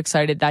was so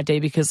excited that day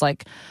because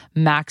like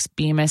Max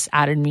Bemis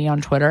added me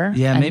on Twitter?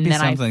 Yeah, maybe and then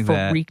something like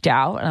that. I freaked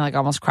out and like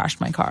almost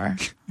crashed my car.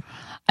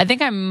 I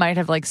think I might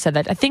have like said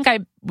that. I think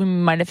we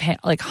might have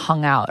like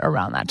hung out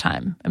around that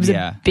time. It was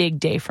a big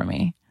day for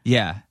me.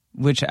 Yeah,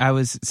 which I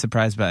was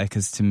surprised by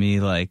because to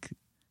me like.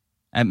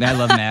 I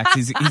love Max.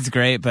 He's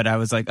great, but I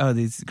was like, oh,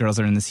 these girls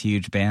are in this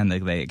huge band.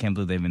 Like, I can't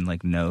believe they even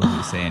like know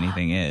who Say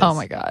Anything is. Oh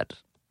my God.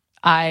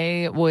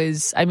 I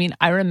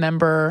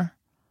remember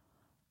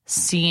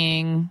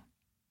seeing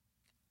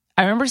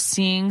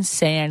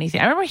Say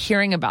Anything. I remember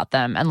hearing about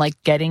them and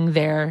like getting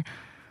their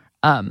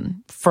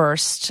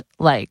first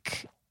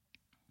like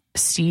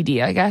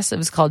CD, I guess. It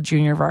was called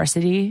Junior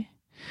Varsity.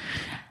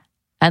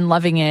 And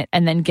loving it,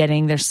 and then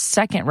getting their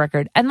second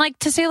record. And like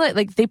to say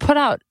like they put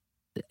out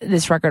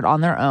this record on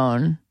their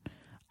own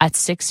at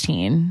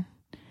 16,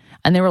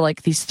 and they were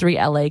like these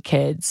 3 LA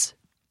kids,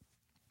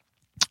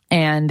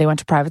 and they went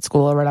to private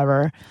school or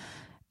whatever,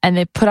 and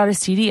they put out a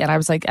CD, and I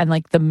was like, and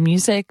like the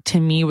music to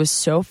me was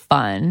so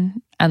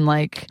fun and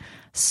like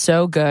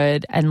so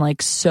good and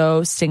like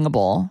so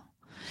singable.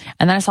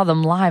 And then I saw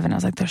them live and I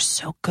was like, they're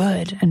so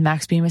good. And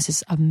Max Bemis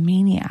is a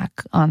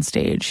maniac on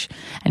stage,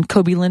 and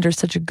Kobe Linder's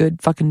such a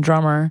good fucking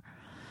drummer.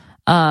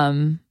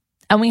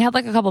 And we had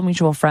like a couple of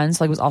mutual friends.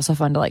 Like it was also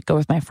fun to like go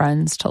with my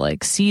friends to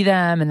like see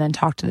them and then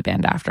talk to the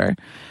band after.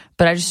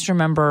 But I just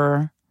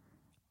remember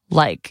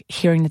like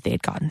hearing that they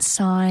had gotten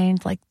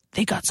signed. Like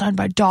they got signed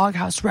by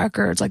Doghouse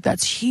Records. Like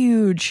that's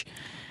huge.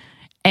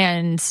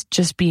 And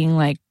just being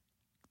like,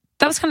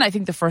 that was kind of I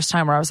think the first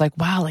time where I was like,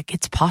 wow, like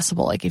it's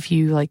possible. Like if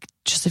you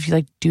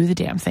do the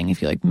damn thing,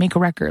 if you like make a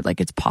record,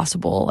 like it's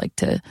possible. Like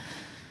if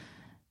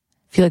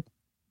you like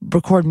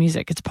record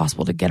music, it's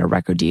possible to get a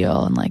record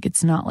deal. And like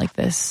it's not like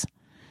this,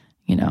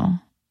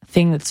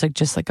 thing that's like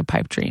just like a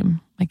pipe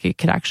dream. Like it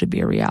could actually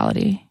be a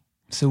reality.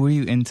 So were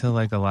you into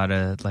like a lot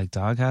of like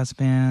Doghouse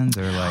bands,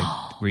 or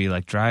like were you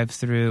like Drive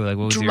Thru? Like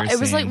what was your scene?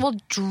 It was like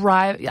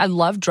I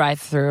loved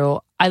Drive Thru.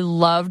 I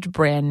loved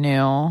Brand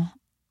New.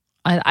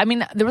 I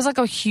mean, there was like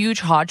a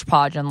huge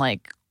hodgepodge, and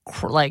like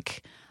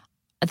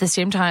at the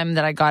same time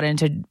that I got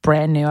into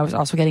Brand New, I was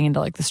also getting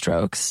into like the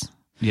Strokes.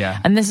 Yeah.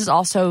 And this is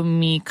also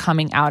me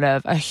coming out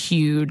of a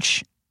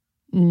huge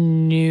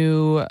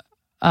new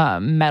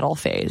metal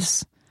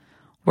phase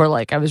where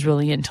like I was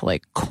really into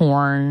like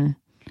Korn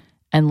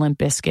and Limp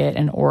Bizkit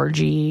and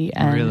Orgy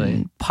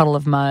and Puddle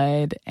of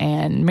Mud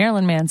and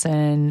Marilyn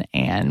Manson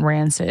and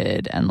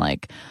Rancid, and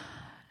like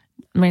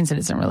Rancid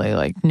isn't really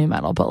like new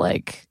metal, but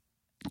like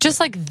just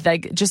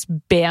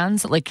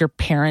bands that like your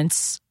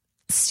parents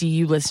see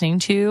you listening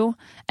to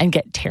and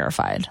get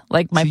terrified.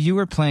 Like so you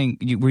were playing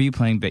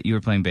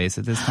bass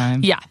at this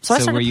time? Yeah.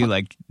 So were you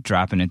like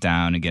dropping it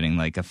down and getting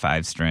like a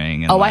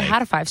 5-string? And I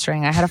had a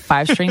 5-string. I had a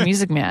 5-string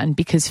Music Man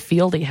because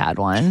Fieldy had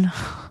one.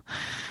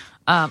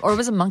 Or it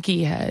was a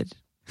Monkey head.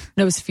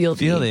 No, it was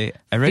Fieldy.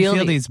 I read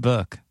Fieldy's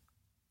book.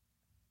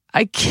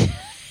 I can't.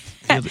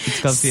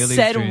 It's called Fieldy's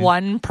Said Dream.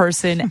 one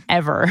person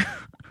ever.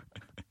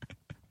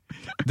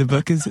 The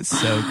book is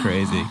so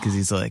crazy because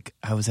he's like,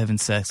 I was having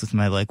sex with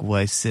my like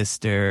wife's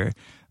sister,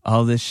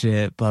 all this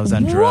shit, but I was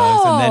on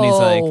drugs, and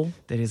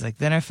then he's like,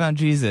 then I found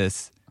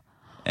Jesus,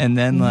 and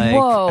then like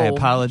I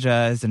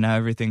apologized, and now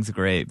everything's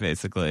great,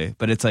 basically.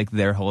 But it's like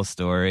their whole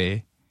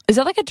story. Is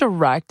that like a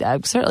direct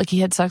excerpt? Like he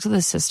had sex with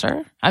his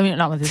sister? I mean,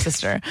 not with his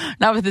sister,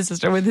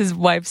 with his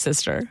wife's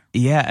sister.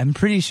 Yeah, I'm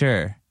pretty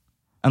sure.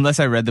 Unless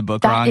I read the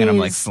book wrong and I'm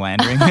like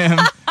slandering him.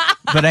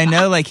 But I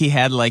know like he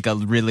had like a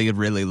really,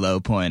 really low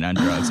point on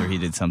drugs, or he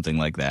did something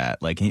like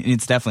that. Like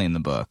it's definitely in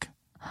the book.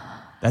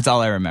 That's all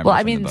I remember. Well,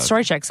 I mean,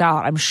 story checks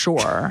out, I'm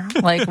sure.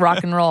 Like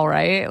rock and roll,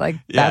 right? Like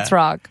that's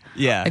rock.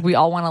 Yeah. Like we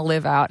all want to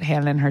live out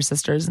Hannah and her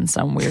sisters in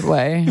some weird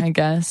way, I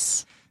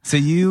guess. So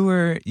you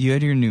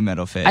had your new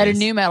metal phase. I had a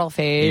new metal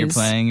phase. You're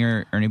playing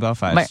your Ernie Ball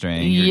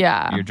 5-string.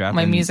 You're dropping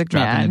my Music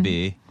Man. the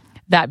B.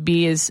 That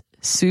B is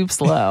soup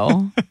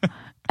slow.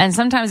 And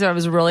sometimes if I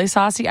was really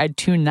saucy, I'd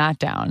tune that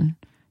down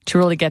to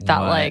really get that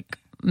like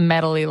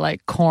metally,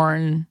 like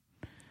Korn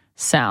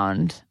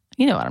sound.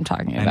 You know what I'm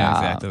talking about. I know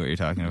exactly what you're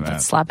talking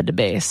about. Slap it to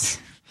bass.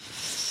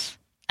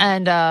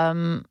 And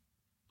and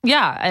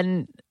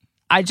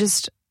I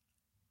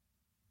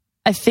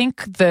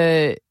think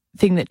the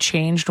thing that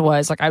changed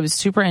was like I was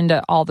super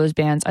into all those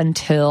bands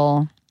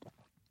until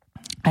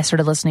I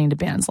started listening to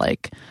bands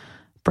like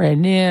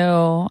Brand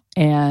New,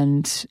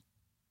 and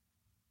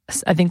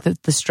I think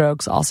that the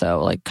Strokes also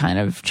like kind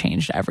of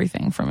changed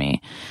everything for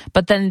me.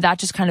 But then that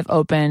just kind of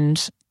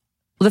opened.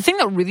 The thing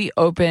that really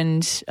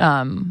opened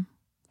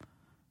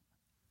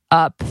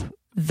up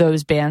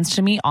those bands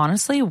to me,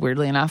 honestly,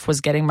 weirdly enough,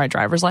 was getting my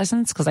driver's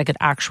license, because I could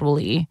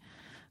actually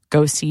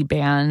go see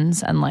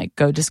bands and like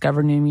go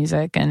discover new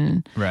music.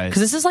 And because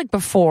this is like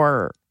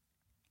before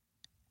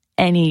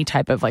any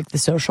type of like the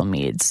social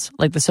medias.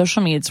 Like the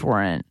social medias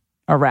weren't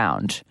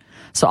around,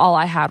 so all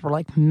I had were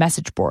like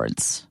message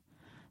boards.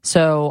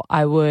 So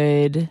I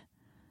would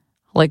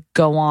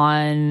go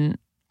on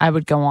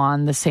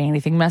the Say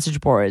Anything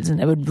message boards, and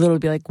it would literally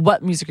be like,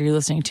 what music are you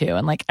listening to?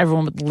 And like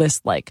everyone would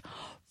list like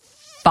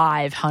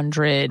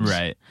 500.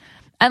 Right.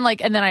 And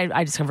then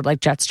I discovered like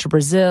Jets to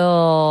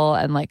Brazil,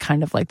 and like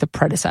kind of like the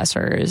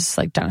predecessors,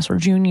 like Dinosaur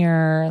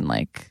Jr. and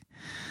like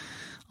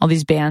all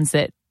the bands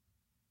that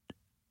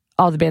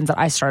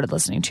I started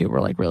listening to were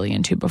like really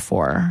into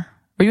before.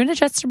 Were you into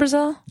Jets to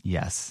Brazil?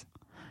 Yes.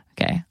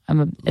 Okay.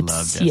 I'm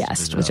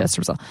obsessed with Jets to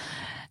Brazil.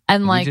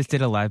 And we just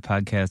did a live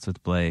podcast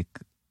with Blake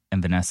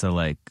and Vanessa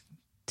like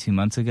 2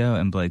 months ago,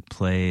 and Blake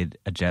played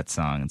a Jet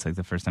song. It's like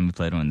the first time he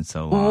played one in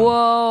so long.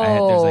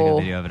 Whoa. There's like a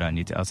video of it on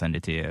YouTube. I'll send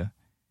it to you.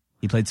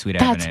 He played Sweet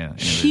Avenue. And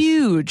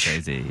huge. It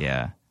was crazy,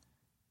 yeah.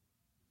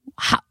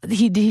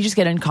 Did he just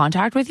get in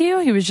contact with you?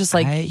 He was just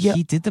like...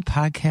 He did the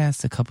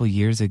podcast a couple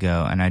years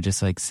ago, and I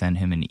just like sent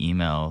him an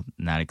email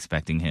not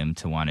expecting him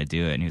to want to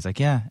do it. And he was like,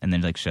 yeah. And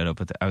then like showed up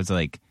with it. I was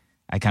like...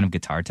 I kind of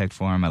guitar teched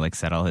for him. I like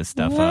set all his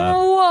stuff up.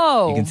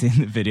 Whoa! You can see in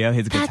the video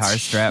his guitar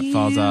strap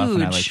falls off,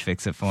 and I like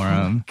fix it for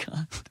him. Oh my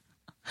God.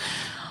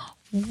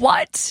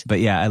 What?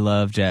 But yeah, I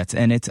love Jets,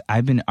 and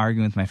I've been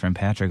arguing with my friend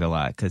Patrick a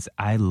lot because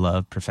I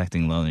love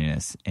Perfecting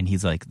Loneliness, and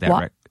he's like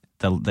that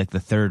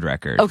the third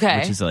record, okay,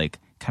 which is like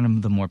kind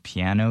of the more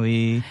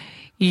piano-y,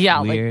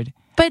 weird. Like,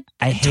 but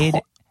I hate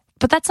it.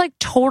 But that's like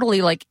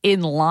totally like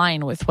in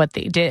line with what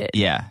they did.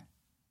 Yeah,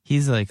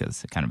 he's like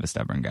kind of a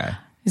stubborn guy.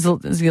 Is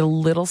he a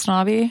little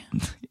snobby?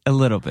 A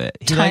little bit.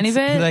 Tiny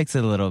bit? He likes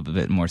a little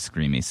bit more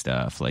screamy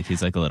stuff. Like,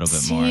 he's like a little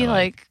bit more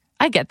like...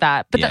 I get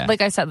that. But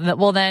like I said,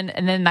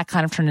 then that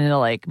kind of turned into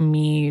like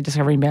me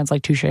discovering bands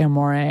like Touche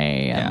Amore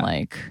and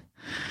like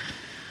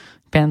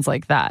bands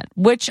like that,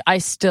 which I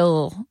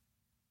still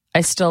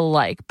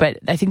like. But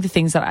I think the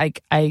things that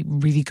I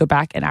really go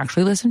back and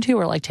actually listen to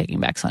are like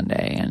Taking Back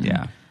Sunday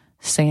and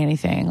Say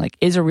Anything. Like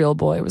Is a Real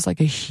Boy was like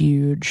a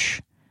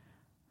huge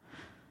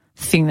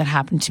thing that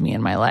happened to me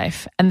in my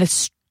life. And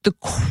the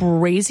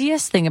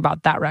craziest thing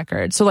about that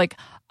record, so like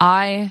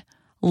I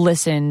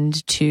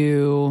listened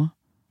to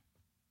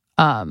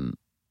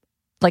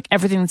like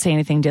everything that Say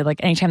Anything did.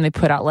 Like anytime they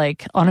put out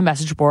like on a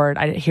message board,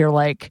 I'd hear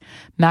like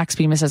Max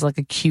Bemis as like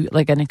a cute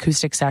like an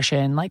acoustic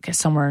session like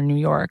somewhere in New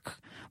York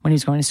when he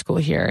was going to school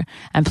here,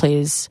 and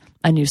plays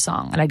a new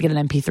song, and I'd get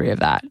an MP3 of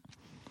that.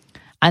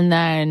 And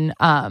then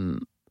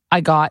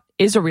I got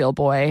Is a Real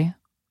Boy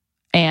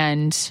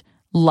and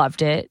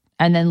loved it.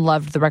 And then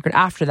loved the record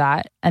after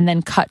that. And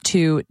then cut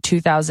to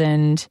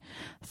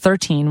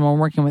 2013 when we're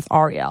working with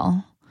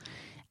Ariel.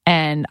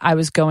 And I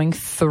was going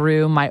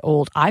through my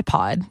old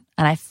iPod,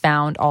 and I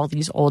found all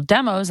these old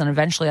demos. And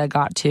eventually I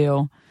got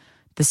to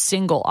the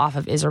single off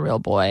of Is a Real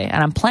Boy.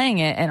 And I'm playing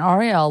it, and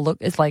Ariel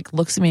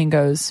looks at me and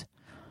goes,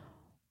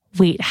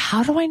 wait,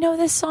 how do I know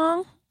this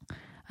song?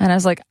 And I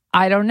was like,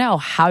 I don't know.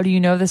 How do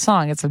you know this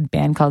song? It's a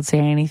band called Say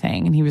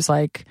Anything. And he was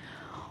like,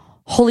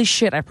 holy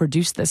shit, I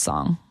produced this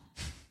song.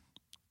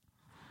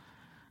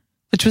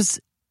 Which was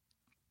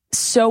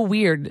so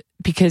weird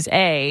because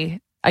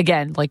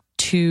again, like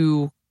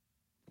two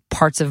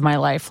parts of my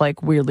life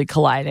like weirdly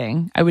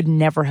colliding. I would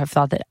never have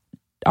thought that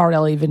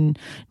Ariel even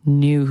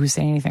knew who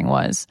Say Anything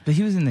was. But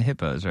he was in the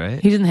Hippos, right?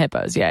 He was in the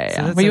Hippos,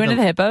 yeah. So Were you into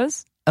the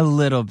Hippos? A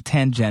little,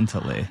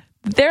 tangentially.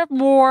 They're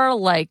more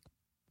like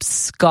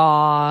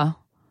ska,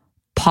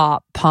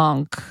 pop,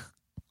 punk.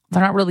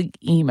 They're not really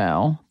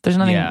emo. There's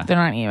nothing. Yeah. They're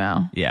not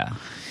emo. Yeah.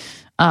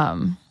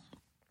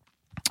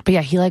 But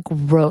yeah, he like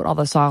wrote all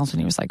the songs when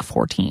he was like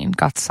 14,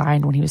 got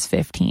signed when he was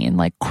 15,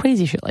 like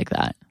crazy shit like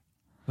that.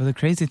 Well, the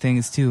crazy thing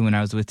is too, when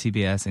I was with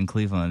TBS in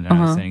Cleveland and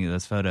I was sending you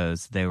those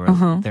photos, they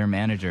were their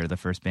manager, the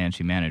first band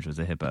she managed was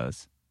the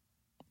Hippos.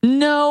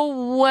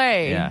 No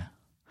way. Yeah.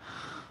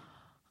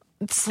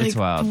 It's like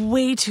wild.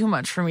 Way too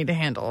much for me to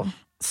handle.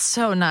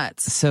 So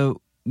nuts.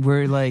 So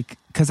we're like,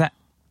 because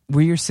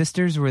Were your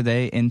sisters, were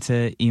they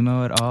into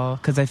emo at all?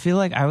 Because I feel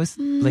like I was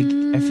like,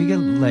 I figure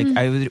like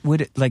I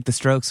would like the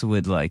Strokes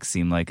would like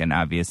seem like an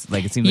obvious,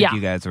 like it seemed like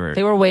you guys were.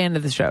 They were way into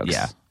the Strokes.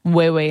 Yeah.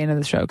 Way into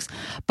the Strokes.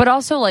 But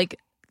also like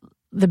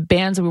the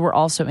bands that we were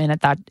also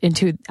at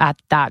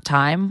that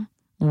time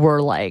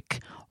were like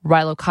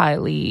Rilo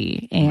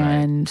Kiley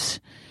and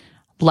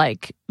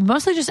like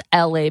mostly just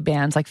LA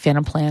bands like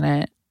Phantom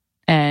Planet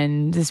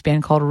and this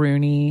band called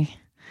Rooney.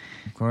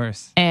 Of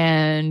course.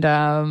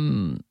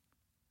 And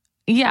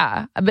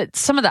yeah, but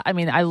some of that, I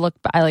mean, I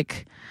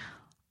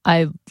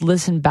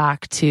listen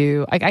back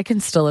to, I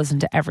can still listen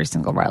to every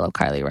single Rilo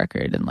Kiley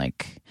record and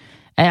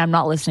I'm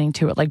not listening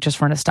to it like just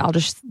for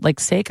nostalgia's like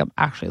sake. I'm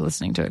actually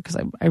listening to it because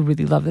I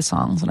really love the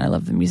songs and I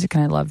love the music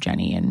and I love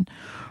Jenny and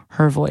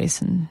her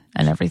voice and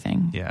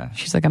everything. Yeah.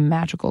 She's like a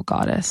magical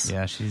goddess.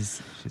 Yeah,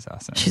 she's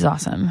awesome. She's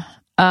awesome.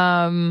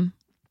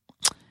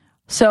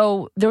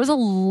 So there was a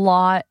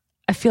lot,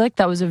 I feel like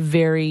that was a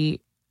very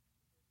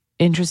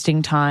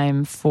interesting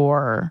time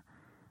for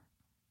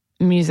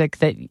music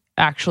that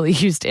actually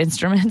used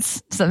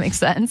instruments. Does that make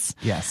sense?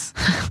 Yes.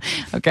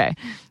 Okay.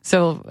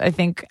 So I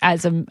think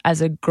as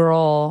a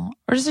girl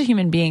or just a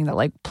human being that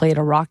like played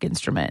a rock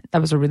instrument,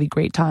 that was a really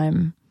great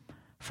time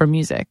for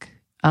music.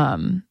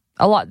 That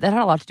had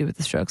a lot to do with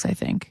the Strokes, I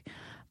think.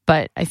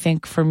 But I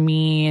think for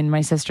me and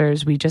my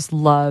sisters, we just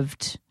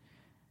loved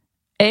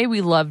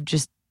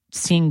just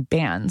seeing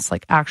bands,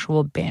 like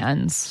actual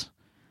bands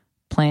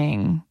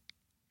playing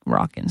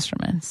rock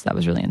instruments. That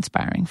was really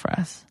inspiring for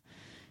us.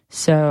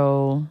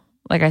 So,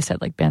 like I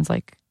said, like bands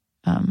like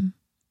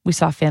we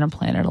saw Phantom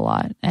Planet a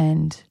lot,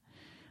 and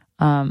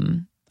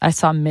I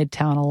saw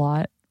Midtown a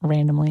lot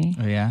randomly.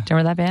 Oh yeah, do you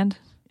remember that band?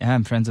 Yeah,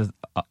 I'm friends with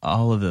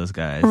all of those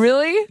guys.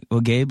 Really?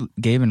 Well, Gabe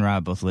and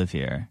Rob both live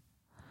here,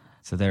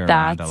 so they're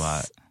around a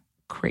lot.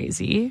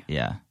 Crazy.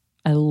 Yeah,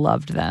 I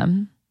loved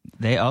them.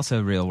 They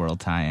also Real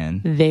World tie-in.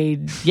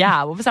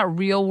 What was that?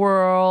 Real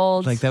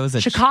World? Like that was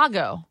a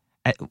Chicago.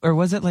 Or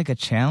was it like a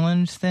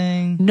challenge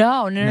thing?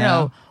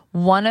 No.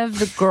 One of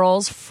the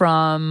girls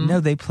from... No,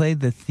 they played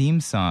the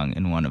theme song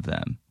in one of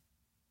them.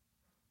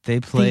 They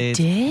played...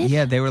 They did?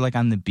 Yeah, they were like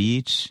on the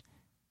beach.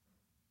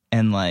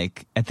 And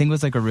like, I think it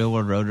was like a Real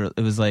World Road.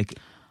 It was like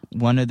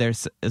one of their...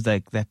 It was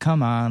like, that,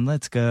 come on,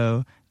 let's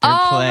go. They're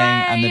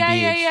playing on the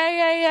beach.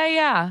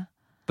 Yeah.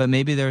 But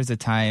maybe there was a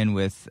tie-in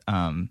with...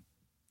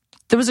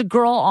 There was a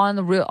girl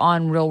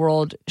on Real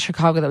World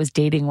Chicago that was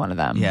dating one of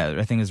them. Yeah,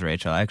 I think it was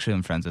Rachel. Actually,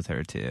 I'm friends with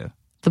her too.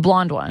 The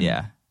blonde one.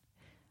 Yeah.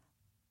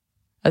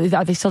 Are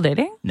they still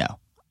dating? No.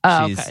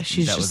 Oh, okay.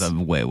 That was a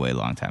way, way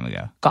long time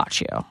ago.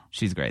 Got you.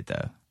 She's great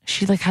though.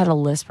 She like had a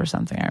lisp or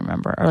something, I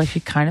remember. Or like she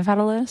kind of had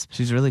a lisp.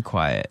 She's really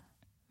quiet.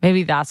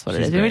 Maybe that's what it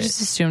She's is. Maybe great. just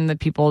assume that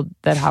people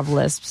that have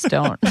lisps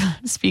don't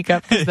speak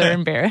up because they're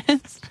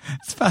embarrassed.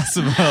 It's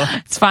possible.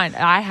 It's fine.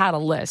 I had a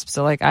lisp,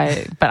 so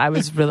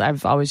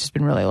I've always just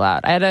been really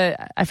loud.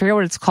 I forget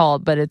what it's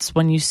called, but it's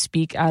when you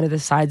speak out of the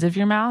sides of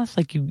your mouth,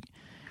 you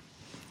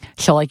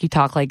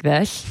talk like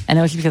this, and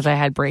it was because I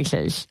had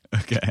braces.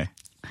 Okay.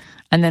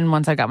 And then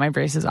once I got my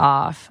braces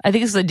off, I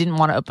think it's because I didn't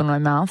want to open my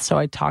mouth, so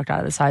I talked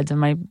out of the sides of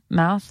my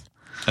mouth.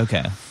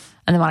 Okay.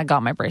 And then when I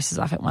got my braces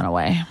off, it went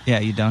away. Yeah,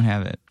 you don't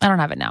have it. I don't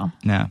have it now.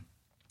 No.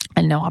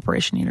 And no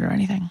operation needed or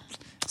anything.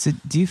 So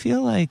do you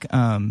feel like,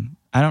 I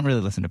don't really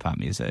listen to pop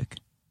music.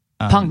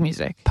 Punk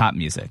music. Pop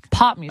music.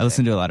 Pop music. I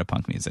listen to a lot of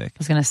punk music. I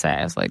was going to say,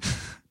 I was like,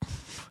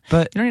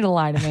 but you don't need to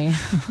lie to me.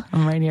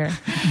 I'm right here.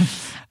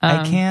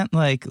 I can't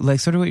like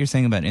sort of what you're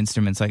saying about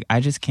instruments. Like I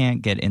just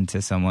can't get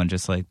into someone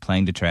just like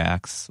playing to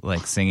tracks,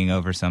 like singing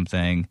over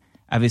something.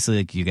 Obviously,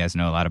 like you guys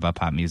know a lot about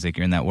pop music.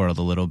 You're in that world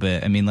a little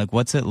bit. I mean, like,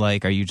 what's it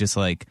like? Are you just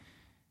like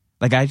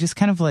I just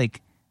kind of like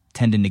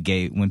tend to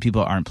negate when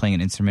people aren't playing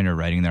an instrument or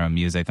writing their own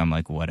music. I'm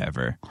like,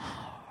 whatever.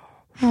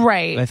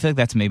 Right. But I feel like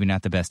that's maybe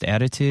not the best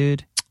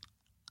attitude.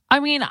 I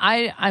mean,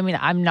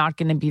 I'm not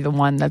going to be the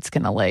one that's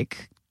going to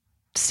like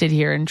sit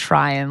here and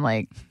try and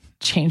like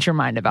change your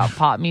mind about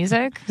pop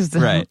music.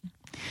 Right.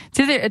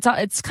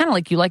 It's kind of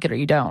like you like it or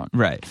you don't.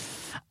 Right.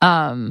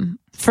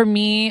 For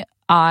me,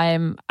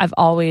 I've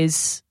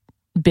always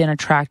been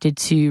attracted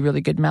to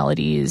really good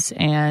melodies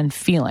and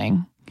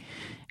feeling,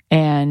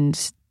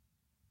 and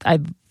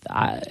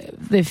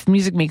if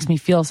music makes me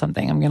feel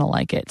something, I'm gonna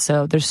like it.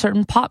 So there's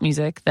certain pop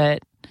music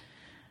that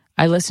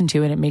I listen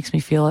to and it makes me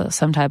feel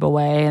some type of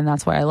way, and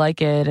that's why I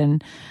like it.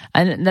 And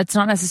that's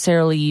not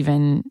necessarily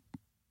even,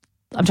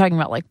 I'm talking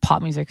about like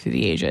pop music through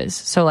the ages.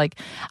 So like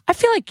I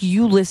feel like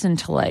you listen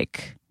to I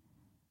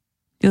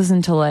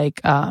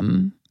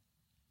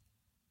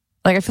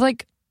feel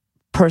like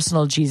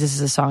Personal Jesus is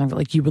a song that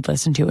like you would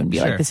listen to and be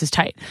like, this is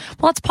tight.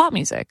 Well, that's pop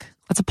music.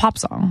 That's a pop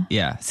song.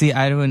 Yeah. See,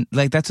 I don't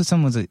like, that's what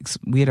someone was like,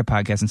 we had a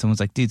podcast and someone was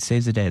like, dude,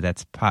 Saves the Day,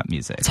 that's pop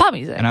music. It's pop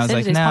music. And I was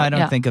like, no, I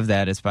don't think of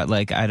that as pop.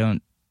 Like, I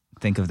don't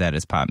think of that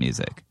as pop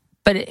music.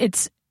 But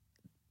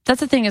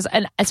that's the thing is,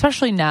 and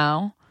especially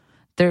now,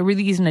 there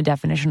really isn't a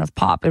definition of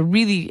pop.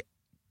 The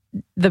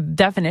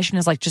definition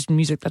is like just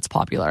music that's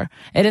popular.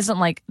 It isn't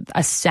like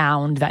a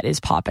sound that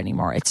is pop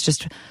anymore. It's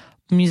just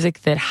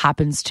music that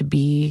happens to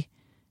be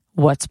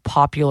what's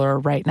popular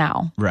right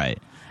now. Right.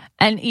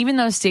 And even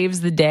though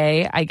Saves the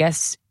Day, I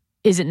guess,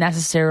 isn't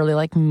necessarily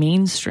like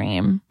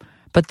mainstream,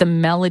 but the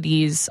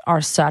melodies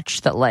are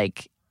such that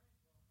like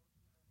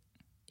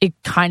it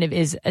kind of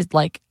is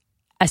like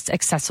as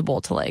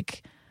accessible to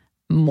like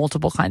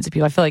multiple kinds of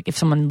people. I feel like if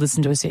someone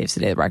listened to a Saves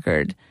the Day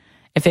record,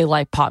 if they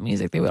like pop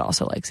music, they would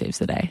also like Saves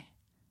the Day.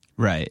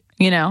 Right.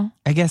 You know?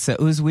 I guess so.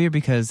 It was weird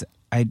because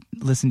I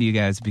listened to you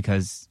guys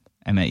because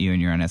I met you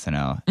and you're on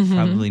SNL.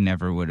 Probably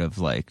never would have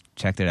like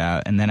checked it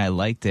out. And then I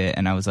liked it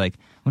and I was like,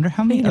 I wonder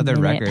how many other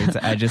records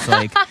I just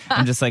like,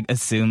 I'm just like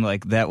assume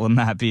like that will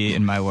not be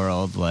in my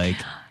world. Like,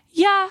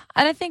 yeah.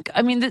 And I think,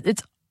 I mean,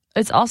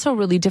 it's also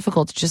really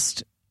difficult to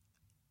just,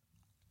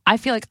 I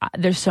feel like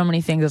there's so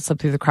many things that slip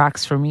through the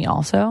cracks for me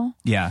also.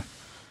 yeah.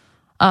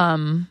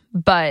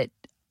 But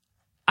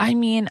I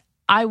mean,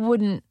 I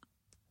wouldn't,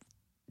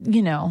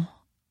 you know,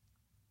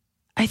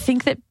 I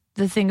think that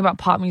the thing about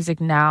pop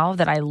music now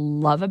that I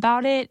love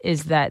about it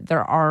is that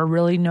there are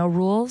really no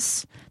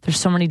rules. There's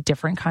so many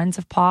different kinds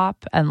of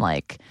pop, and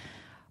like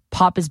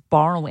pop is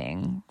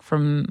borrowing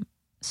from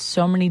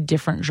so many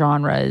different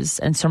genres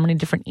and so many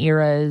different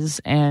eras,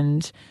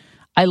 and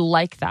I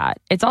like that.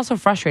 It's also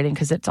frustrating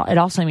because it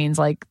also means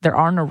like there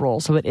are no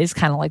rules, so it is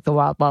kind of like the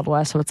Wild Wild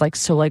West. So it's like,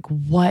 so like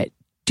what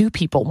do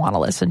people want to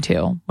listen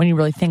to? When you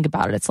really think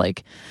about it, it's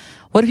like,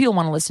 what do people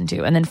want to listen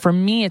to? And then for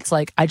me, it's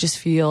like, I just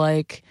feel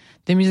like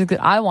the music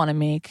that I want to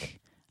make,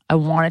 I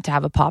want it to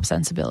have a pop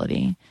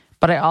sensibility,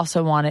 but I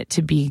also want it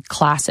to be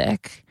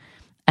classic.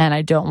 And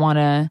I don't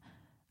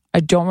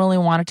really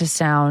want it to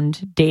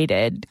sound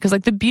dated. Because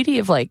like the beauty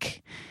of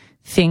like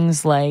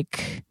things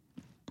like,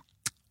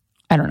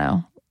 I don't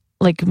know,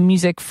 like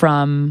music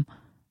from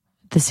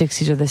the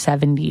 60s or the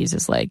 70s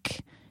is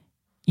like,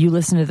 you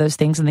listen to those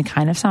things and they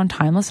kind of sound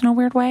timeless in a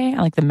weird way.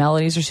 Like the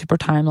melodies are super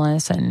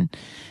timeless, and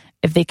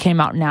if they came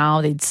out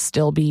now, they'd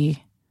still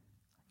be,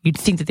 you'd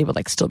think that they would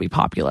like still be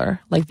popular.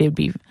 Like they'd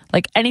be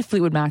like any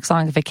Fleetwood Mac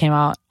song, if it came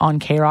out on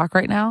K-Rock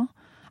right now,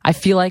 I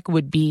feel like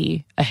would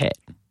be a hit,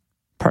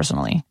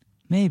 personally.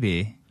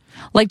 Maybe.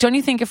 Like, don't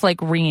you think if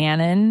like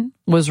Rhiannon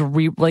was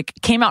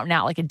came out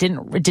now, like it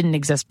didn't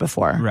exist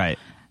before. Right.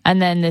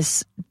 And then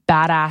this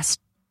badass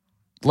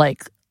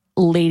like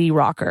lady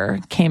rocker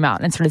came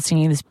out and started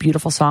singing this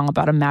beautiful song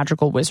about a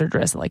magical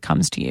wizardress that like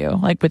comes to you,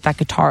 like with that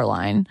guitar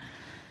line.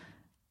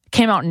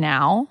 Came out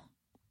now,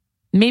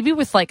 maybe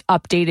with like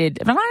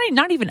updated,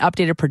 not even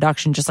updated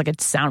production, just like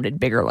it sounded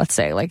bigger, let's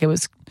say. Like it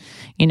was,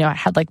 you know, it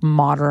had like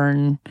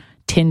modern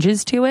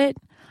tinges to it.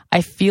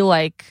 I feel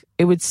like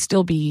it would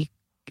still be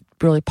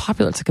really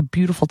popular. It's like a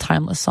beautiful,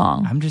 timeless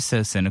song. I'm just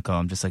so cynical.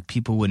 I'm just like,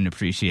 people wouldn't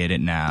appreciate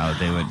it now.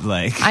 They would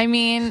like. I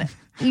mean,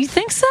 you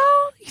think so?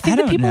 You think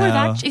that people are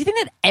that? You think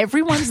that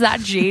everyone's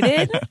that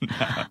jaded?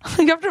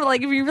 Like after,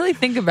 like, if you really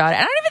think about it,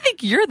 I don't even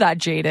think you're that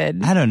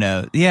jaded. I don't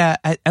know. Yeah,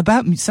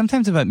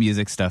 sometimes about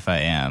music stuff, I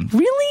am.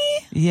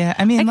 Really? Yeah,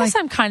 I mean, I guess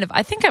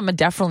I think I'm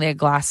definitely a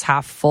glass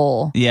half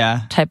full.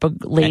 Yeah. Type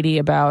of lady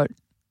about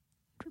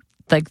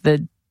like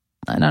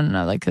I don't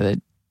know, like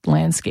the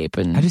landscape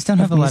and I just don't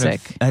have a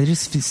music. lot of.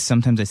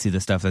 Sometimes I see the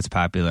stuff that's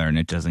popular and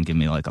it doesn't give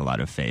me like a lot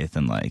of faith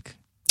in like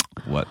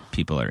what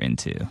people are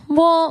into.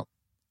 Well,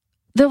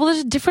 there's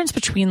a difference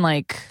between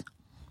like,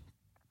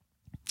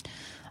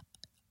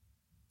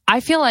 I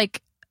feel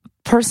like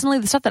personally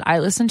the stuff that I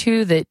listen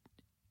to that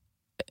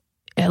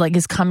like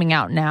is coming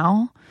out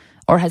now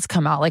or has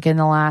come out like in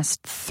the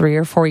last 3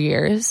 or 4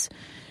 years,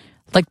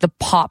 like the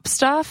pop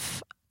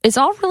stuff, it's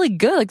all really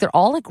good. Like they're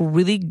all like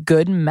really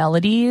good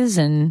melodies,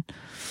 and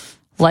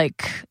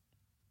like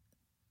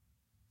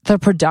the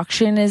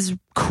production is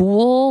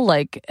cool.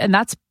 Like, and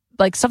that's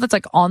like stuff that's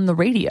like on the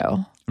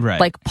radio. Right.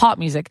 Like pop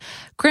music.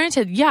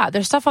 Granted, yeah,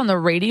 there's stuff on the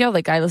radio.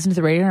 Like I listen to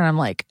the radio and I'm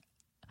like,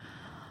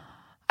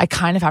 I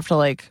kind of have to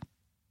like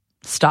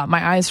stop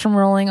my eyes from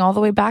rolling all the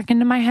way back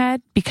into my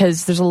head,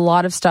 because there's a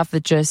lot of stuff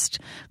that just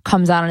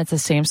comes out and it's the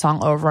same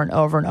song over and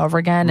over and over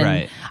again. And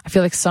right. I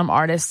feel like some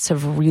artists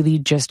have really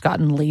just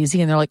gotten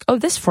lazy and they're like, oh,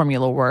 this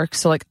formula works,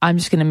 so like I'm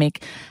just going to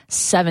make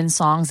 7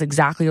 songs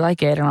exactly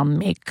like it and I'll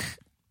make,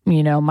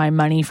 you know, my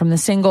money from the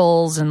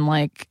singles and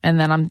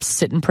then I'm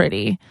sitting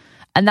pretty.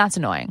 And that's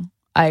annoying.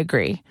 I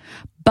agree.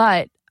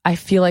 But I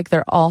feel like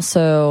there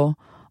also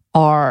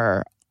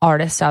are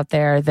artists out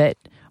there that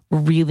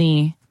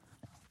really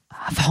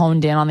have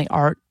honed in on the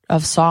art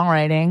of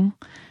songwriting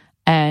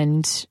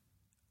and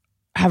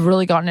have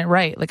really gotten it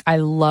right. Like I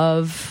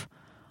love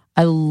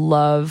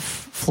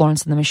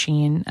Florence and the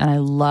Machine, and I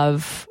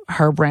love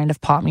her brand of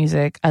pop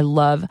music.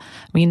 The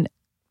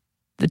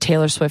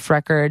Taylor Swift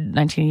record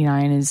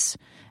 1989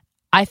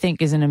 I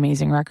think is an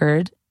amazing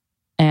record,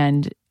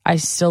 and I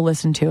still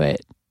listen to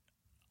it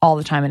all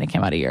the time, and it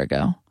came out a year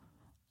ago.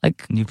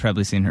 Like, you've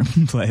probably seen her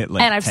play it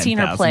like, and I've seen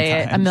her play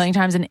it a million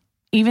times, and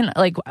even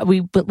like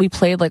we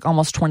played like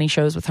almost 20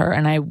 shows with her,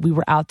 and we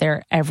were out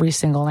there every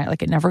single night.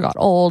 Like it never got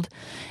old.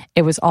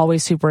 It was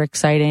always super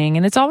exciting,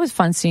 and it's always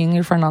fun seeing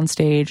your friend on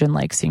stage and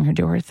like seeing her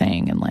do her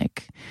thing and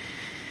like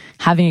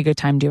having a good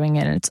time doing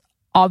it. And it's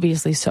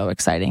obviously so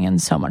exciting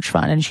and so much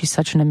fun, and she's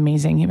such an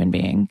amazing human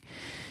being.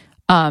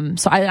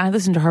 So I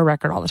listen to her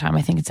record all the time.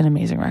 I think it's an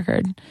amazing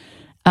record.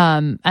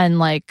 And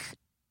like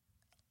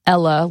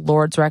Ella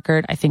Lord's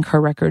record, I think her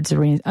record's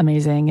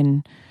amazing,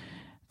 and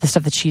the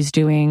stuff that she's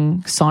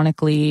doing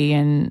sonically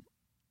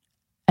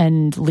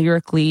and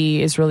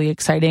lyrically is really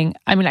exciting.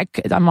 I mean,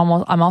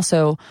 I'm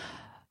also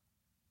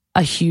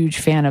a huge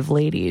fan of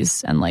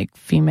ladies and like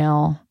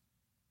female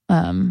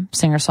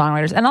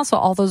singer-songwriters, and also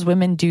all those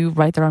women do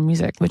write their own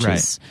music, which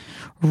is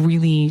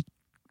really,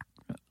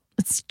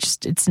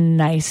 it's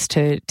nice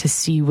to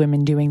see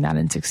women doing that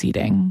and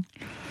succeeding.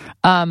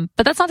 But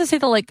that's not to say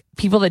that like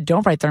people that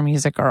don't write their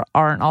music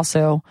aren't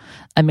also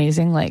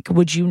amazing. Like,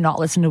 would you not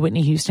listen to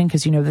Whitney Houston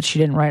because you know that she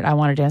didn't write "I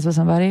Want to Dance with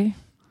Somebody"?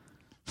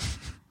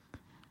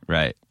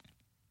 Right.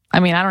 I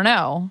mean, I don't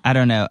know.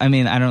 I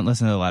mean, I don't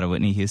listen to a lot of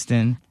Whitney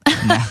Houston.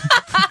 No.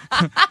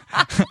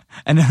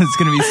 I know it's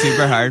going to be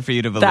super hard for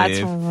you to believe.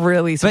 That's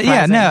really surprising. But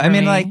yeah, no, I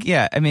mean,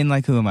 me.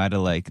 like, who am I to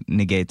like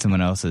negate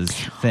someone else's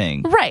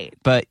thing? Right.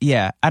 But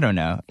yeah, I don't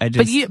know. I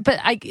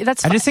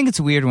just think it's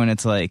weird when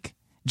it's like,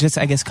 just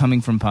I guess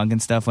coming from punk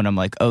and stuff, when I'm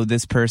like, oh,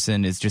 this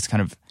person is just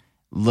kind of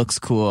looks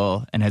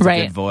cool and has a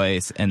good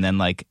voice, and then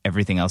like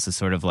everything else is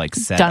sort of like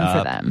set done up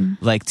for them.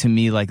 Like, to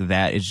me, like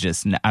that is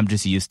just, I'm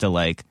just used to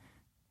like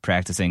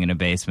practicing in a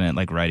basement,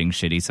 like writing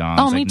shitty songs.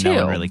 Oh, like me too.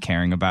 No one really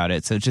caring about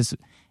it. So it's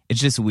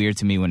just weird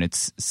to me when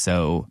it's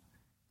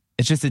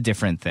just a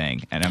different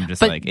thing, and I'm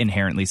just like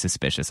inherently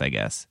suspicious, I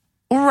guess.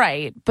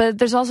 Right, but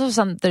there's also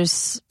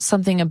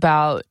something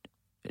about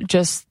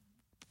just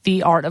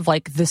the art of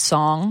like the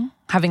song,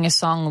 having a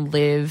song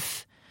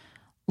live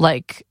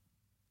like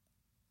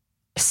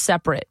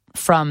separate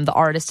from the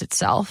artist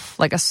itself.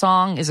 Like a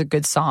song is a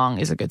good song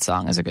is a good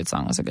song is a good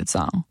song is a good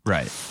song.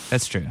 Right,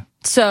 that's true.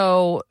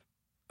 So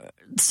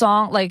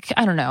song, like,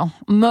 I don't know,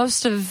 it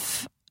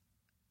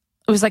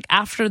was like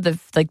after the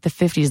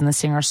 50s and the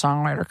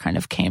singer-songwriter kind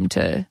of came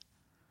to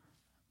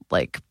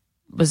like,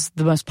 was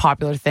the most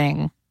popular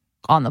thing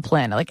on the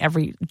planet. Like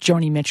every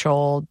Joni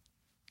Mitchell,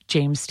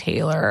 James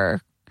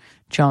Taylor,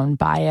 Joan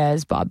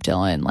Baez, Bob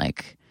Dylan,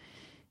 like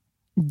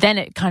then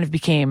it kind of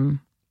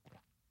became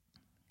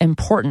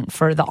important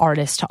for the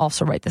artist to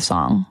also write the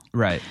song.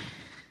 Right.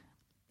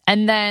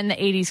 And then the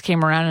 80s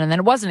came around, and then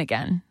it wasn't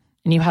again.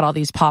 And you had all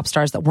these pop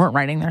stars that weren't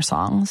writing their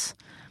songs.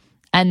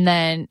 And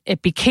then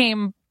it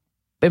became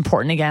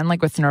important again,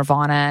 like with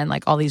Nirvana and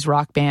like all these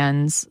rock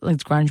bands, like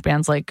grunge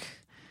bands, like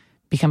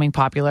becoming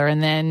popular.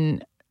 And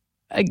then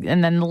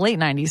the late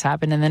 90s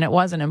happened, and then it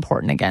wasn't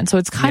important again. So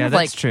it's kind of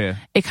like, true.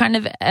 It kind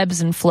of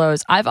ebbs and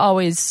flows. I've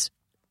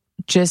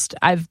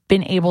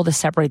been able to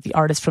separate the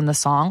artist from the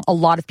song. A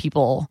lot of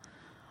people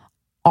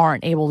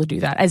aren't able to do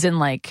that. As in,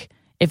 like,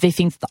 if they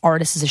think the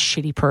artist is a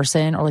shitty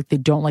person, or like they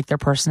don't like their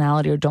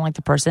personality or don't like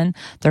the person,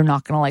 they're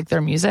not going to like their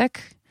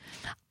music.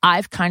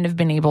 I've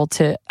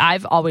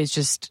always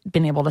just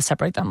been able to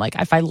separate them. Like,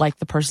 if I like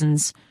the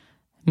person's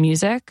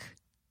music,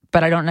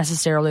 but I don't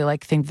necessarily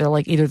like think they're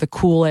like either the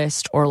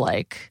coolest or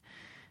like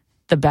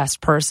the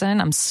best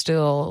person, I'm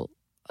still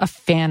a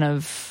fan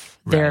of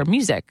their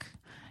music,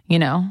 you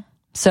know?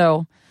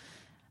 So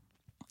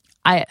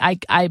I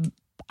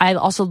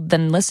also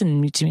then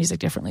listen to music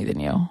differently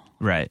than you.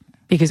 Right.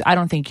 Because I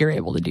don't think you're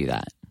able to do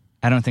that.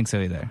 I don't think so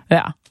either.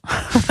 Yeah.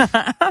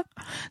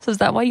 So is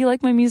that why you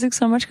like my music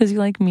so much? Because you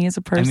like me as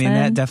a person? I mean,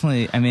 that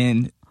definitely,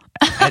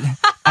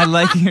 I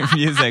like your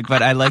music,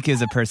 but I like you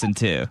as a person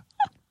too.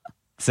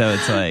 So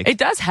it's like, it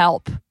does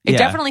help. It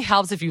definitely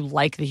helps if you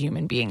like the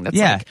human being that's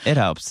like it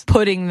helps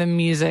putting the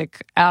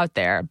music out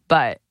there.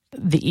 But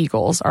the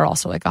Eagles are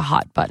also like a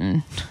hot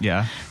button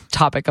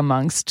topic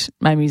amongst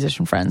my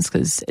musician friends,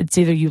 because it's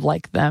either you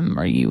like them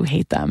or you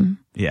hate them.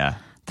 Yeah.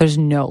 There's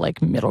no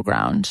like middle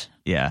ground.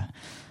 Yeah.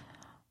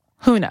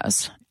 Who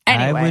knows?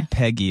 Anyway. I would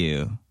peg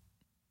you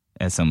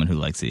as someone who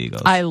likes the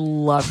Eagles. I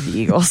love the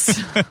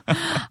Eagles.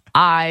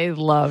 I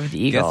love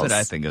the Eagles. Guess what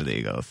I think of the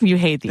Eagles? You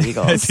hate the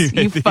Eagles.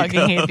 You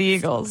fucking hate the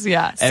Eagles.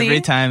 Yeah.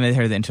 Every time I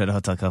hear the intro to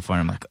Hotel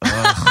California, I'm like,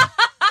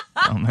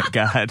 oh my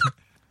God.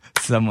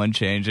 Someone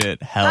change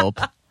it. Help.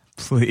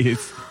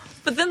 Please.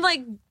 But then,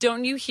 like,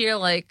 don't you hear,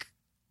 like,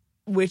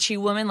 Witchy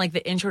Woman, like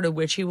the intro to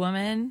Witchy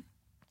Woman?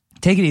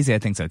 Take It Easy, I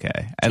think's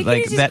okay.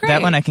 That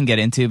one I can get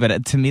into,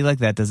 but to me, like,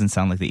 that doesn't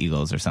sound like the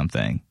Eagles or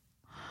something.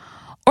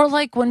 Or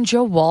like when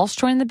Joe Walsh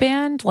joined the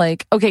band,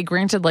 like, okay,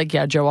 granted, like,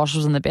 yeah, Joe Walsh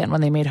was in the band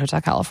when they made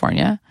Hotel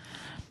California,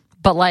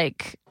 but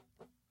like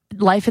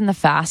Life in the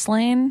Fast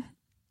Lane.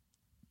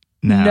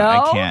 No,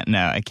 I can't. No,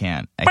 I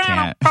can't.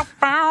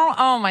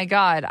 Oh my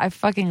God. I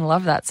fucking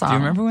love that song. Do you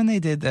remember when they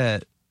did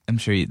that? I'm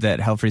sure that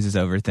Hell Freezes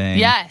Over thing.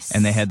 Yes.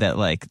 And they had that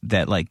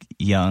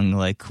young,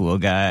 like, cool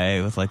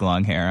guy with like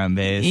long hair on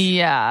bass.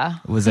 Yeah.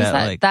 Was that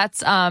like,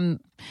 that's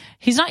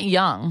he's not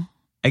young.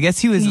 I guess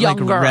he was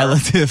Younger. like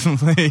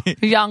relatively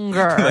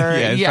younger.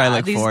 Yeah, he's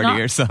probably like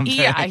 40 or something.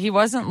 Yeah, he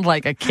wasn't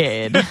like a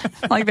kid.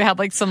 Like they had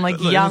like some like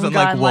young wasn't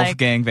gun, like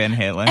Wolfgang Van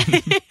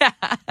Halen.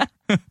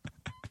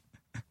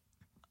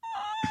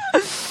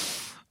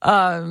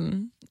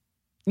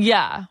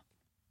 Yeah.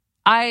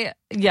 I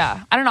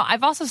don't know.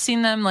 I've also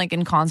seen them like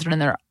in concert, and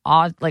they're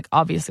odd, like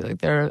obviously like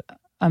they're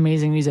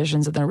amazing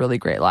musicians and they're really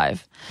great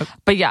live.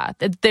 But yeah,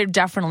 they're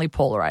definitely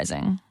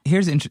polarizing.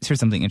 Here's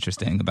something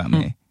interesting about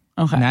me.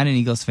 Okay. Not an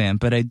Eagles fan,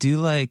 but I do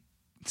like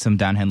some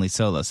Don Henley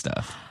solo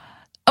stuff.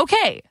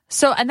 Okay.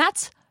 So, and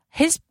that's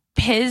his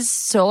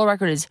solo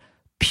record is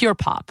pure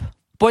pop.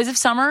 Boys of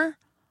Summer,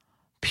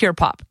 pure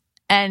pop.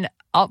 And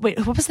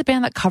wait, what was the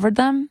band that covered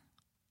them?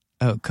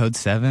 Oh, Code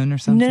 7 or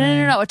something?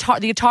 No. The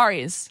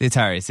Ataris. The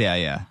Ataris,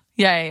 yeah.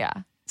 Yeah.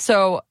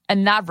 So,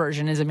 and that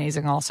version is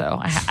amazing also.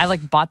 I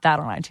like bought that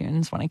on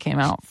iTunes when it came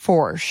out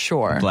for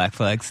sure. Black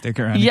flag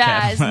sticker on a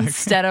Yes, Cadillac.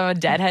 instead of a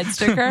Deadhead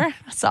sticker.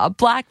 I saw a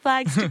black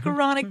flag sticker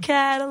on a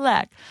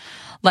Cadillac.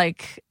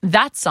 Like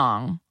that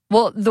song.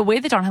 Well, the way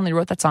that Don Henley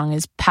wrote that song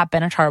is Pat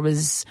Benatar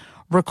was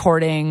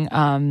recording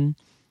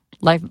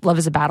Love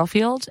is a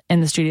Battlefield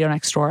in the studio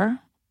next door.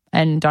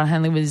 And Don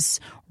Henley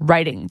was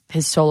writing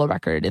his solo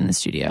record in the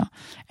studio.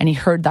 And he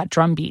heard that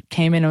drum beat,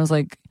 came in and was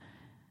like,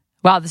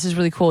 wow, this is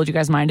really cool. Do you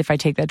guys mind if I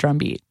take that drum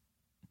beat?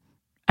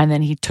 And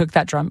then he took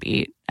that drum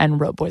beat and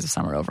wrote Boys of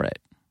Summer over it.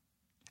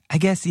 I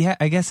guess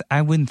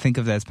I wouldn't think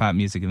of that as pop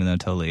music, even though it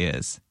totally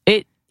is.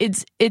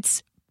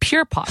 It's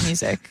pure pop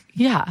music.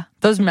 Yeah.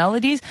 Those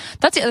melodies.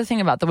 That's the other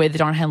thing about the way that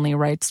Don Henley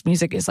writes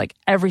music is like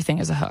everything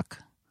is a hook.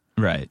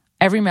 Right.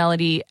 Every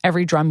melody,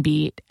 every drum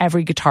beat,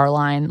 every guitar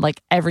line,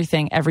 like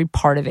everything, every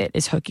part of it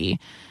is hooky.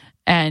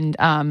 And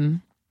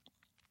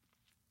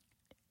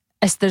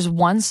there's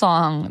one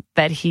song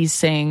that he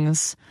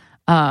sings,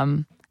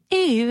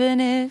 even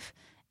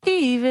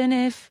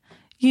if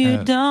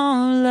you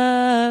don't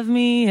love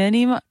me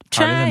anymore.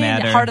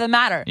 Heart of the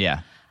Matter.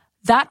 Yeah.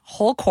 That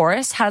whole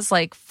chorus has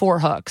like 4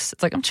 hooks.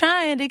 It's like, I'm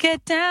trying to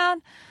get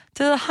down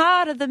to the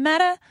heart of the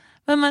matter.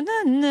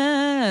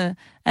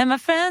 And my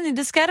friend need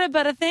to scatter,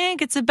 but I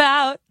think it's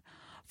about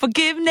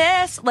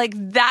forgiveness. Like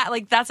that,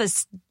 like that's a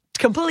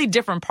completely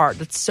different part.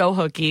 That's so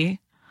hooky.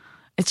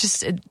 It's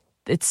just,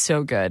 it's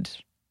so good.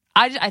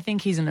 I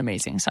think he's an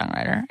amazing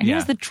songwriter. And he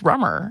was the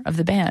drummer of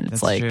the band.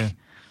 It's That's like, true.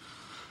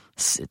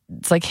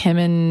 It's like him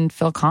and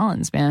Phil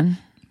Collins, man.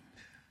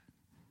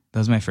 That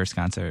was my first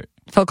concert.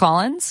 Phil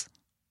Collins?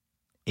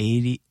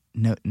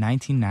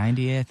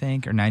 1990, I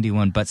think, or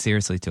 91, But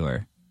Seriously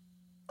tour.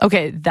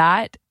 Okay,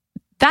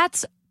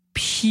 that's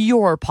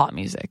pure pop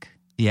music.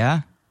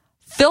 Yeah?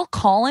 Phil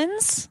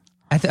Collins?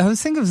 I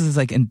was thinking of this as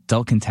like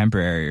adult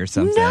contemporary or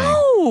something.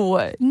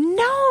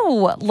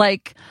 No.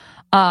 Like,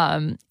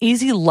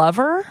 Easy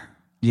Lover?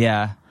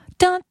 Yeah.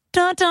 Dun,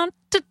 dun, dun,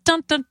 dun,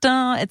 dun, dun,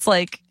 dun. It's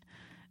like,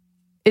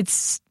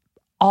 it's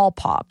all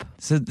pop.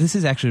 So this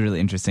is actually really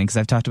interesting because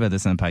I've talked about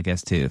this on the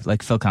podcast too,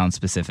 like Phil Collins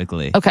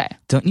specifically. Okay.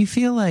 Don't you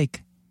feel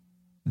like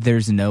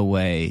there's no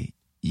way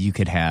you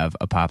could have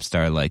a pop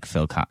star like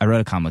Phil Collins? I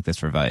wrote a column like this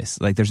for Vice.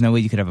 Like, there's no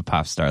way you could have a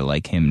pop star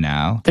like him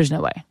now. There's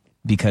no way.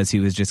 Because he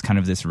was just kind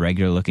of this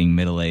regular-looking,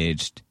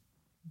 middle-aged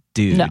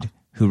dude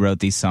who wrote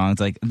these songs,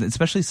 like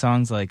especially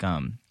songs like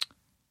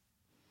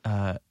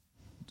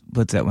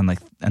what's that one, like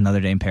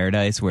Another Day in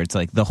Paradise, where it's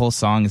like the whole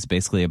song is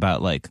basically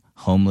about like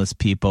homeless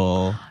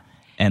people,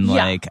 and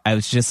like I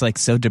was just like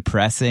so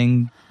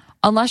depressing.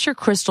 Unless you're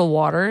Crystal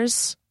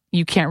Waters,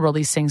 you can't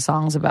really sing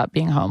songs about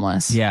being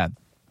homeless. Yeah.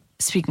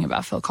 Speaking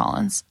about Phil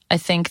Collins, I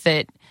think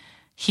that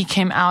he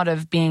came out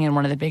of being in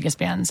one of the biggest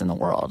bands in the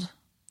world.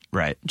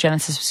 Right.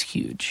 Genesis was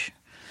huge.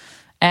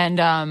 And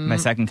my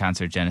second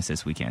concert,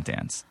 Genesis, We Can't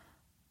Dance.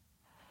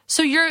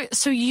 So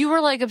you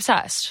were like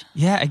obsessed.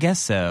 Yeah, I guess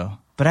so.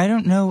 But I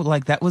don't know,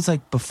 like that was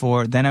like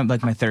before, then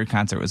like my third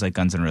concert was like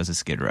Guns N' Roses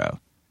Skid Row.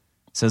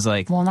 So it's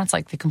like, well, and that's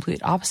like the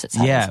complete opposite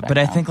side. Yeah, but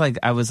I think like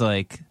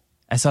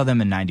I saw them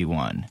in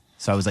 91.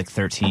 So I was like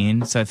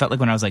 13. So I felt like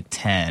when I was like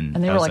 10.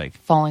 And they were like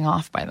falling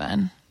off by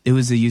then. It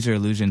was the Use Your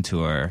Illusion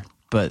tour,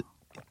 but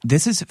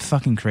this is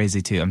fucking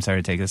crazy too. I'm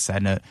sorry to take a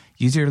side note.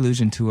 Use Your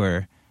Illusion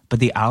tour, but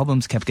the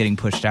albums kept getting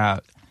pushed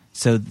out.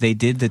 So they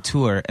did the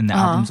tour and the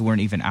albums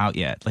weren't even out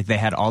yet. Like they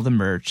had all the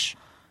merch,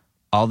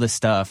 all the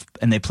stuff,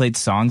 and they played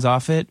songs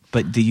off it,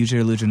 but the Use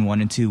Your Illusion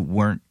 1 and 2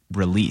 weren't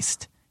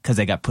released because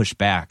they got pushed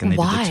back and they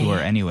did the tour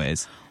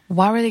anyways.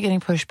 Why were they getting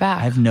pushed back?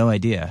 I have no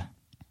idea.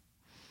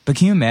 But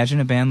can you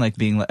imagine a band like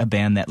being a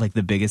band that like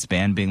the biggest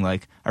band being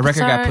like, our record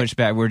got pushed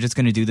back, we're just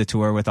going to do the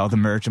tour with all the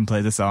merch and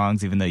play the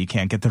songs even though you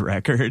can't get the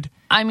record?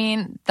 I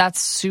mean,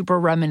 that's super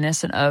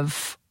reminiscent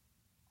of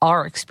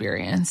our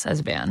experience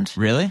as a band.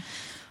 Really?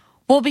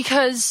 Well,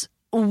 because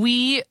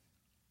we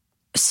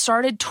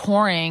started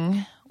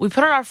touring, we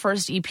put out our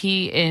first EP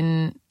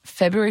in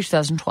February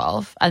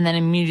 2012 and then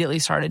immediately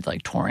started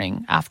like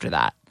touring after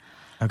that.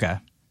 Okay.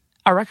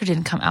 Our record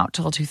didn't come out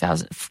till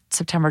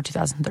September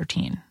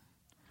 2013.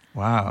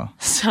 Wow.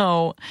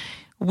 So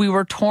we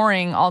were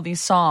touring all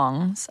these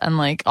songs and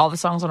like all the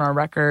songs on our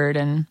record,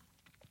 and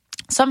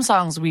some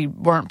songs we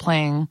weren't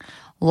playing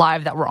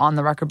live that were on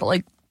the record, but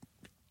like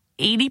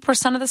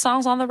 80% of the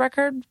songs on the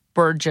record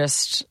were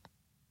just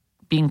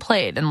being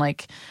played, and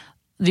like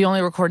the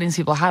only recordings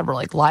people had were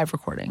like live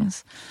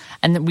recordings.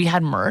 And then we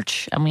had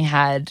merch and we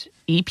had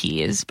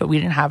EPs, but we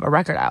didn't have a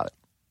record out.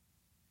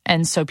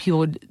 And so people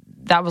would,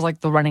 that was like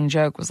the running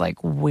joke was like,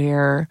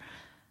 where,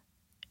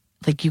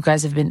 like, you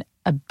guys have been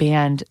a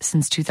band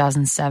since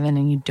 2007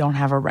 and you don't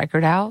have a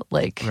record out,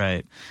 like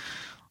Right.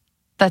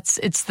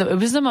 it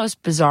was the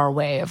most bizarre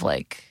way of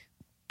like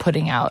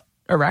putting out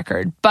a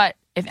record. But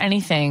if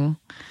anything,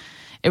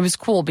 it was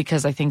cool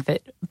because I think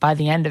that by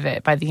the end of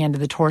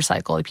the tour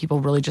cycle, like,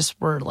 people really just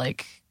were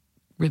like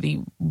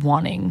really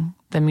wanting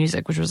the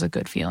music, which was a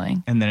good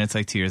feeling. And then it's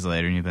like 2 years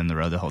later and you've been on the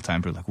road the whole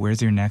time. We're like,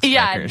 where's your next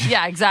record?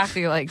 Yeah,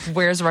 exactly. Like,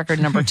 where's record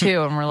number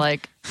 2? And we're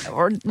like,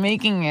 we're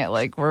making it.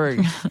 Like,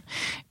 we're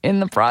in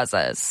the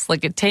process.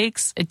 Like,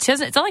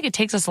 it's not like it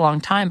takes us a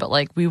long time, but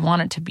like, we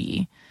want it to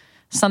be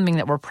something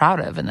that we're proud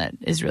of and that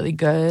is really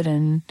good.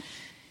 And,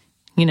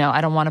 you know,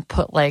 I don't want to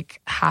put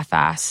like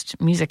half-assed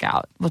music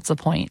out. What's the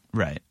point?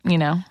 Right. You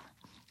know,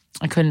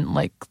 I couldn't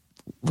like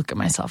look at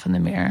myself in the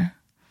mirror.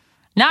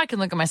 Now I can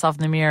look at myself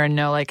in the mirror and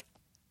know, like,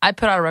 I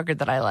put out a record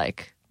that I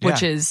like,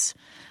 which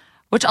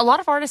a lot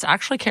of artists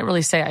actually can't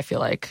really say. I feel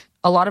like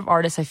a lot of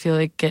artists, I feel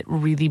like, get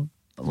really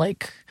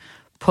like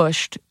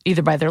pushed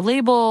either by their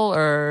label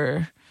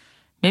or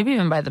maybe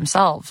even by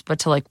themselves, but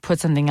to like put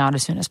something out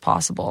as soon as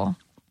possible,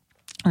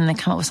 and then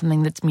come up with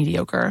something that's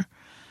mediocre.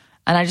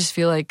 And I just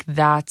feel like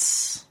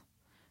that's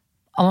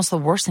almost the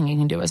worst thing you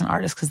can do as an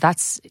artist,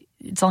 because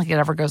it's not like it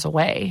ever goes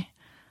away.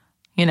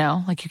 You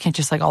know, like, you can't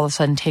just like all of a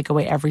sudden take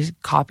away every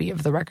copy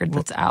of the record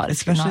that's out.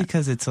 Especially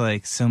because it's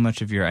like so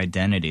much of your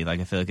identity. Like,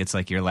 I feel like it's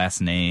like your last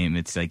name.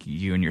 It's like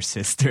you and your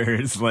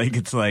sisters. Like,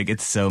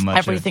 it's so much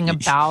everything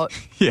about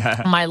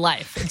yeah. my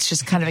life. It's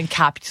just kind of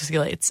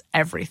encapsulates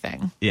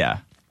everything. Yeah.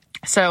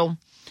 So,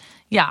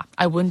 yeah,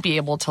 I wouldn't be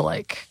able to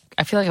like,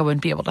 I feel like I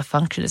wouldn't be able to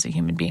function as a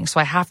human being. So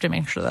I have to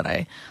make sure that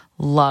I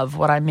love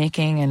what I'm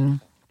making and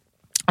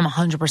I'm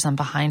 100%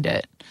 behind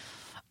it.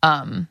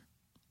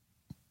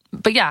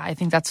 But yeah, I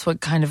think that's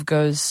what kind of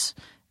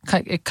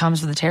it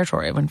comes with the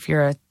territory. When if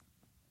you're a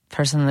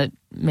person that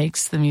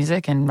makes the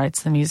music and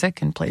writes the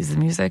music and plays the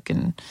music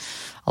and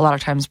a lot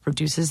of times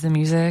produces the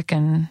music,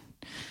 and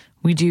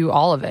we do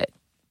all of it.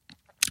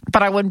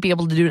 But I wouldn't be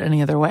able to do it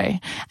any other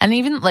way. And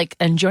even like,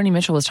 and Joni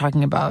Mitchell was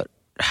talking about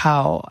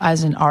how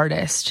as an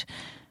artist,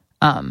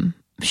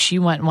 she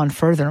went one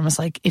further and was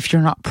like, if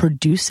you're not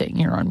producing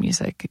your own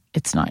music,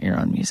 it's not your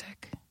own music.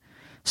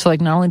 So,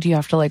 like, not only do you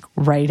have to, like,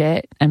 write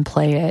it and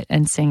play it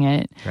and sing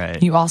it,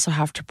 right, you also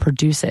have to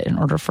produce it in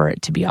order for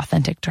it to be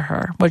authentic to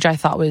her, which I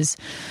thought was,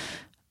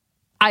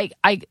 I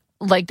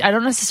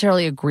don't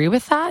necessarily agree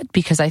with that,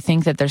 because I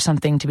think that there's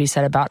something to be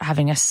said about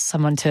having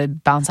someone to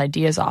bounce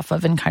ideas off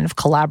of and kind of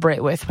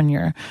collaborate with when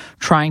you're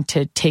trying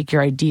to take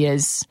your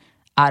ideas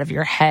out of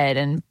your head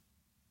and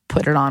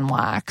put it on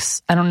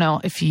wax. I don't know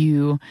if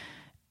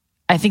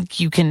I think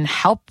you can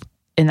help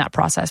in that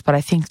process, but I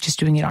think just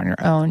doing it on your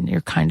own,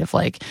 you're kind of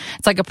like,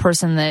 it's like a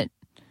person that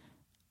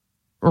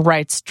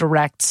writes,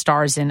 directs,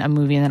 stars in a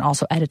movie and then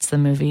also edits the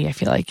movie. I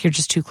feel like you're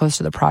just too close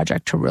to the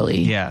project to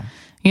really,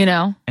 you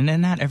know? And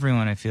then not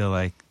everyone, I feel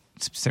like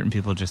certain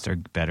people just are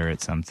better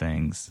at some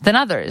things than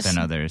others.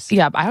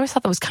 Yeah, but I always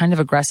thought that was kind of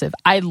aggressive.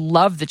 I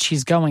love that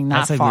she's going that far.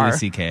 That's like far. Louis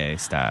C.K.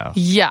 style.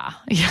 Yeah.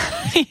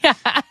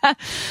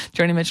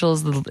 Joni Mitchell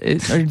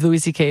or Louis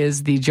C.K.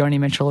 is the Joni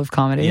Mitchell of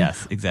comedy.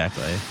 Yes,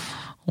 exactly.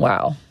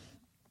 Wow.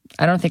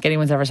 I don't think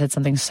anyone's ever said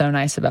something so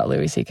nice about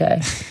Louis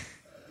C.K.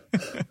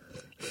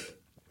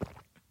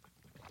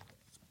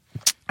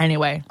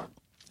 Anyway,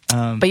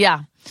 but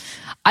yeah,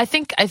 I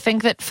think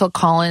that Phil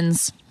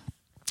Collins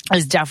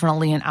is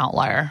definitely an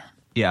outlier.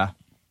 Yeah.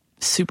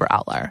 Super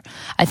outlier.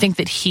 I think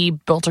that he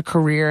built a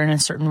career in a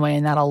certain way,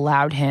 and that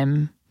allowed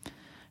him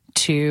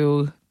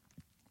to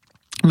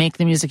make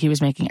the music he was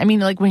making. I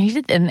mean, like, when he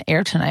did In the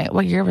Air Tonight,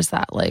 what year was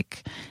that?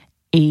 Like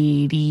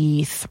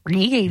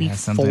 83,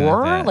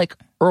 84? Like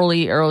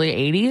early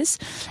 80s.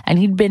 And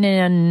he'd been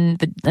in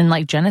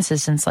like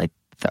Genesis since like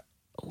the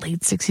late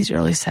 60s,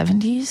 early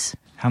 70s.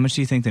 How much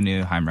do you think the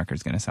new Haim record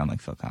is going to sound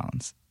like Phil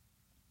Collins?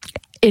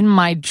 In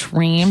my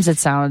dreams, it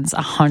sounds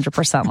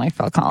 100% like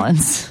Phil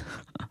Collins.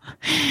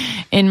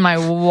 In my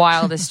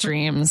wildest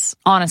dreams,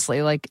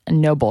 honestly, like,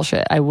 no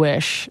bullshit. I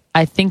wish.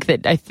 I think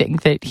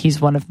that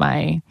he's one of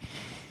my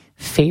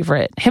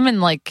favorite. Him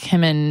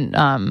and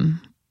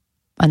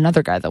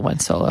another guy that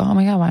went solo. Oh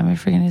my god, why am I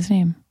forgetting his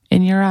name?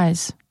 In Your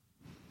Eyes.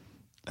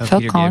 Oh,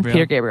 Phil Collins,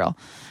 Peter Gabriel.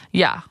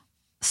 Yeah.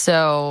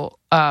 So,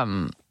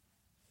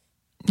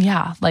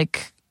 yeah,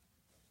 like,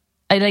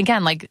 and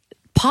again, like,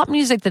 pop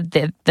music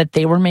that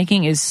they were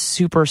making is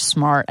super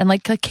smart, and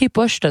like Kate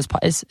Bush does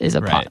does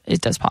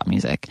pop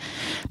music,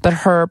 but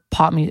her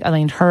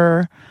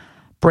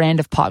brand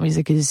of pop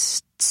music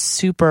is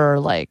super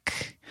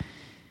like,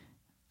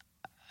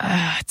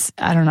 I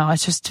don't know.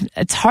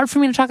 It's hard for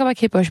me to talk about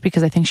Kate Bush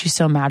because I think she's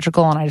so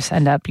magical, and I just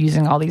end up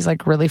using all these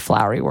like really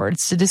flowery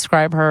words to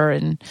describe her,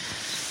 and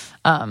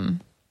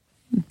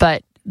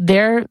but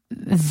their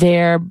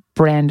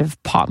brand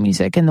of pop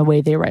music and the way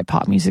they write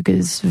pop music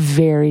is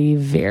very,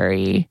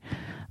 very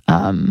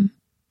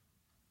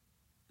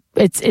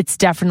it's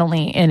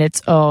definitely in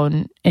its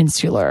own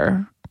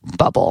insular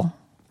bubble,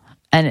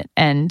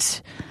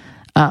 and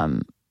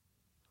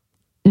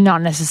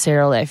Not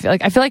necessarily. I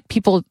feel like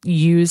people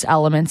use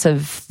elements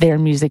of their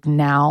music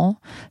now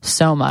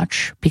so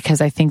much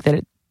because I think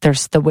that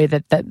there's the way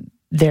that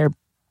their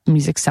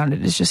music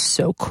sounded is just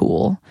so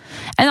cool.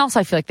 And also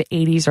I feel like the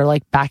 80s are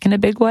like back in a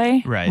big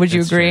way. Right. Would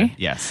you agree? True.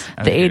 Yes.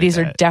 The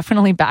 80s are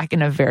definitely back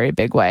in a very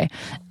big way.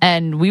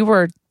 And we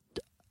were,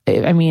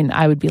 I mean,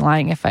 I would be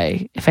lying if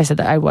I said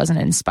that I wasn't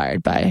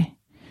inspired by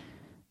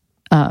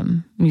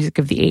music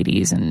of the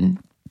 80s and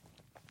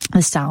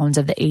the sounds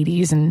of the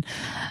 80s. And,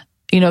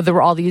 you know, there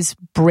were all these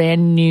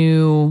brand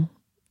new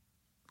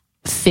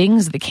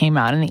things that came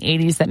out in the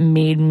 80s that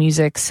made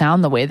music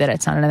sound the way that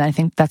it sounded. And I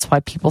think that's why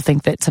people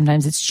think that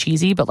sometimes it's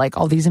cheesy, but like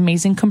all these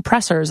amazing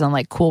compressors and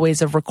like cool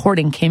ways of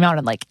recording came out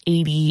in like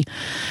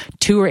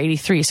 82 or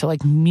 83. So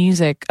like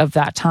music of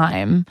that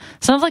time,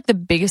 some of like the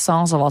biggest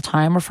songs of all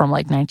time are from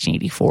like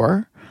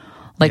 1984,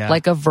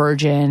 like a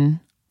Virgin,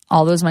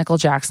 all those Michael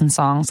Jackson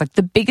songs, like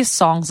the biggest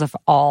songs of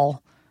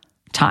all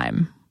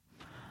time,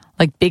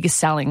 like biggest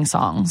selling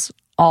songs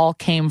all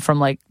came from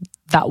like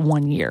that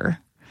one year.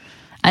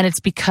 And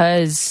it's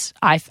because,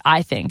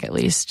 I think at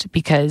least,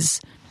 because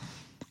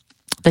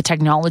the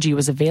technology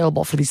was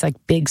available for these like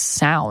big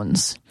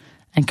sounds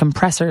and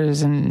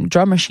compressors and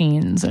drum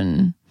machines.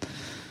 And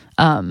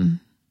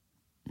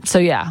so,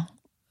 yeah,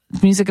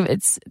 music,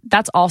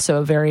 that's also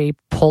a very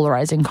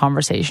polarizing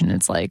conversation.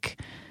 It's like,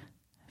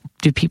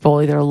 do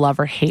people either love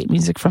or hate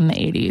music from the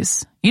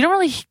 80s? You don't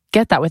really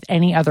get that with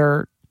any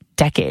other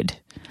decade.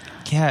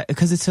 Yeah,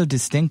 because it's so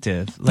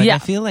distinctive. Like, I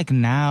feel like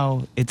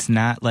now it's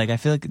not like, I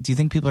feel like, do you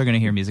think people are going to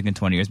hear music in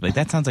 20 years? But like,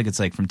 that sounds like it's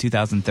like from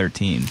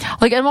 2013.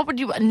 Like, and what would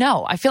you,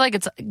 no, I feel like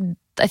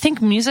I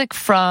think music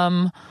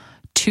from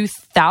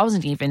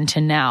 2000 even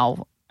to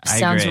now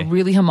sounds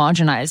really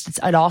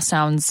homogenized. It all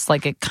sounds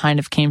like it kind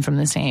of came from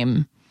the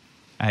same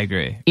I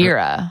agree.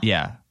 Era.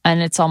 Yeah.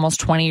 And it's almost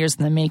 20 years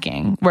in the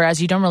making.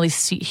 Whereas you don't really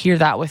hear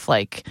that with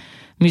like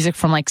music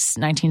from like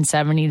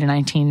 1970 to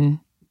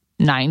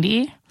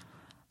 1990.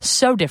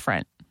 So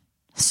different.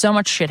 So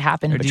much shit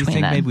happened between them. Do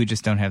you think maybe we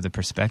just don't have the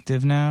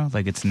perspective now?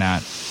 Like it's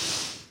not...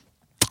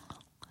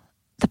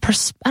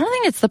 I don't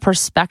think it's the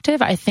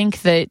perspective. I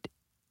think that...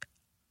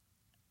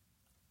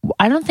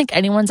 I don't think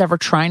anyone's ever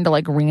trying to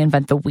like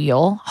reinvent the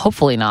wheel.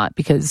 Hopefully not,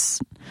 because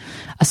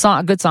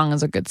a good song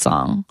is a good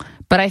song.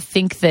 But I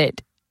think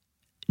that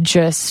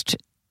just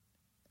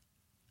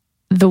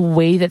the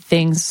way that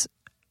things...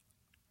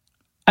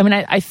 I mean,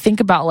 I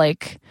think about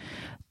like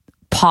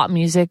pop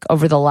music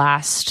over the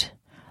last...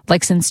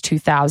 like since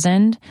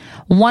 2000,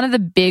 one of the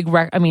big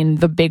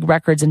the big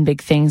records and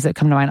big things that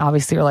come to mind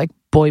obviously are like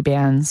boy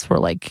bands were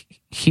like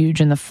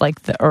huge in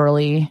the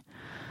early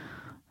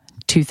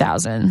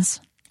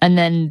 2000s. And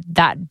then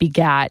that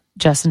begat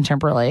Justin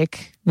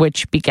Timberlake,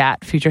 which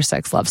begat Future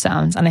Sex Love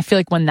Sounds. And I feel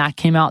like when that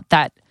came out,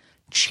 that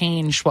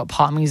changed what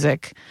pop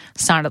music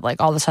sounded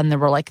like. All of a sudden there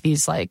were like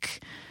these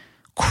like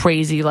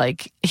crazy,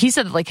 like he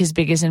said that like his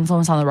biggest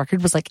influence on the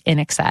record was like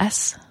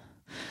INXS.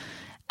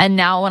 And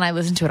now when I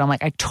listen to it, I'm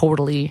like, I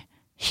totally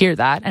hear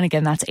that. And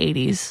again, that's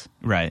 80s.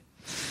 Right.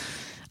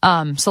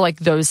 So like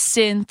those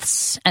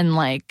synths and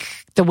like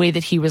the way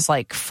that he was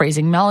like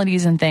phrasing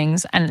melodies and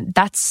things. And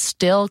that's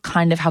still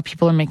kind of how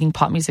people are making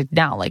pop music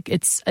now. Like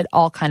it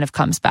all kind of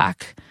comes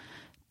back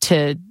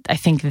to, I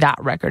think, that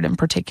record in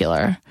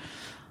particular.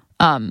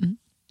 I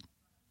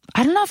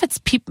don't know if it's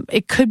people,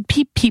 it could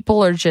be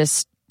people are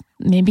just,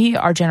 maybe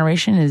our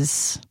generation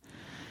is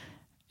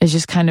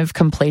just kind of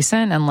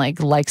complacent and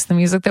like likes the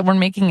music that we're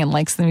making and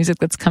likes the music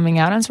that's coming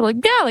out. And so we're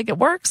like, yeah, like it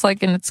works,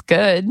 like, and it's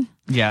good.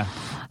 Yeah.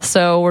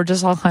 So we're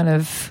just all kind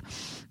of,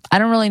 I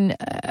don't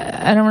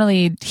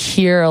really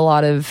hear a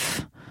lot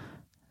of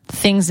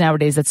things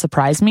nowadays that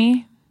surprise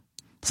me.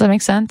 Does that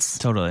make sense?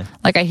 Totally.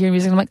 Like I hear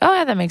music and I'm like, oh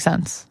yeah, that makes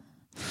sense.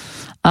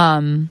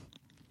 And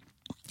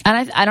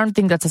I don't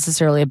think that's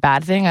necessarily a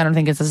bad thing. I don't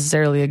think it's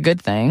necessarily a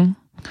good thing.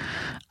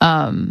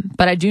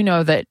 But I do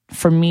know that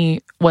for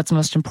me, what's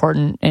most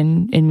important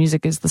in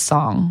music is the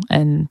song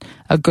and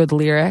a good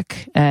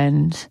lyric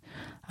and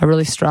a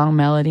really strong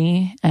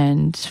melody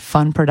and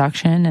fun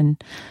production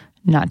and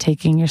not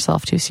taking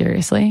yourself too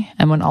seriously.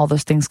 And when all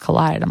those things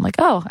collide, I'm like,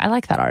 oh, I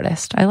like that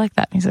artist. I like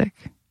that music.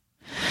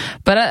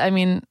 But I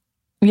mean,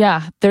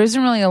 yeah, there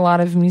isn't really a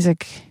lot of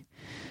music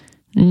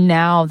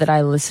now that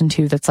I listen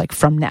to that's like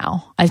from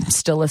now. I'm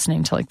still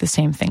listening to like the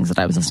same things that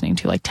I was listening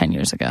to like 10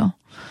 years ago.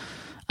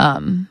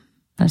 I'm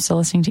still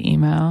listening to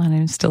emo and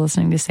I'm still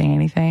listening to Say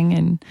Anything.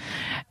 And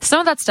some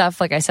of that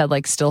stuff, like I said,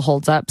 like still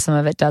holds up. Some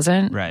of it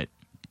doesn't. Right.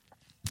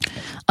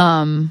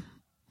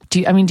 Do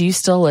you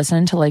still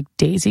listen to like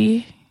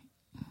Daisy?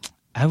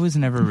 I was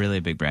never really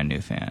a big Brand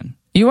New fan.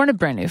 You weren't a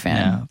Brand New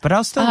fan? No, but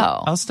I'll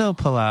still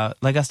pull out,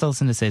 like I still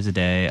listen to Save the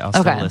Day. I'll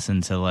still listen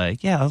to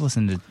I'll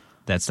listen to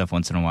that stuff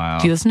once in a while.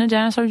 Do you listen to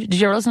Dinosaur? Did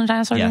you ever listen to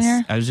Dinosaur Jr.?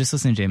 Yes. I was just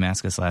listening to Jay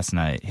Mascis last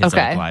night. His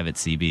like, Live at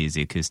CB's,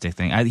 the acoustic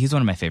thing. He's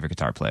one of my favorite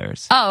guitar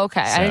players. Oh,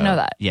 okay. So, I didn't know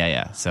that.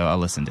 Yeah. So I'll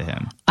listen to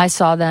him. I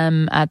saw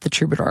them at the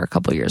Troubadour a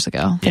couple years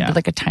ago. They did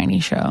like a tiny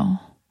show.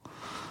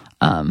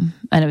 And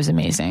it was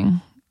amazing.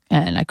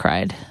 And I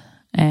cried.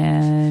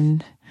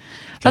 And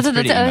that's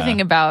the other thing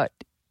about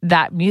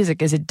that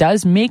music is it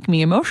does make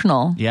me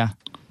emotional. Yeah.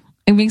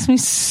 It makes me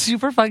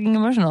super fucking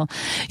emotional.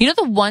 You know,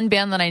 the one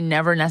band that I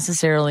never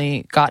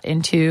necessarily got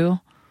into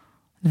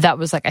that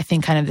was like, I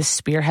think kind of the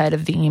spearhead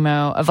of the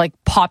emo, of like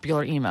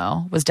popular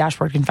emo, was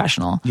Dashboard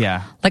Confessional.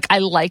 Yeah. Like I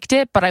liked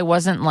it, but I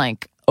wasn't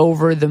like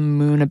over the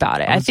moon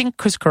about it. I think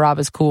Chris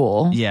Caraba's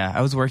cool. Yeah,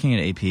 I was working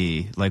at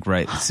AP, like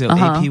so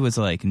AP was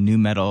like new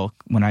metal.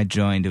 When I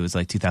joined, it was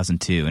like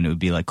 2002, and it would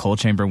be like Cold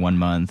Chamber 1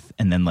 month,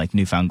 and then like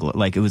Newfound Glory.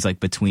 Like it was like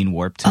between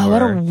Warped Tour. Oh,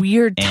 what a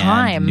weird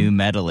time. And New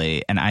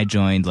Metally, and I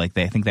joined like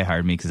I think they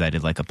hired me because I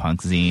did like a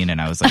punk zine, and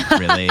I was like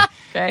really.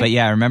 Okay. But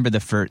yeah, I remember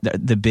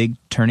the big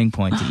turning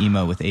point to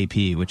emo with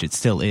AP, which it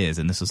still is,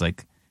 and this was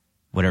like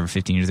whatever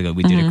 15 years ago.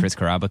 We did a Chris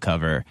Caraba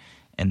cover,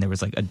 and there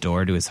was like A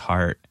Door to His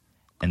Heart.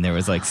 And there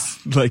was like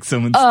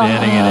someone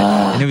standing in it,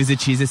 and it was the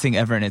cheesiest thing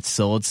ever, and it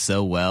sold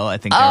so well. I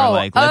think they were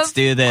like, "Let's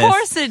do this." Of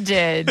course it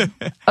did. Of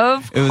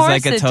course it was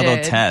like a total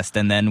did. test,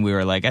 and then we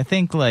were like, "I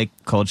think like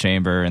Cold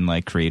Chamber and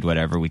like Creed,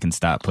 whatever, we can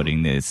stop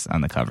putting this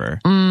on the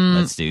cover.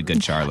 Let's do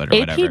Good Charlotte or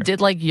whatever." AP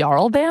did like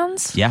Jarl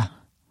bands. Yeah,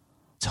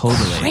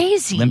 totally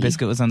Crazy. Limp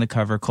Bizkit was on the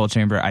cover. Cold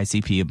Chamber,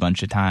 ICP a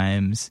bunch of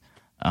times.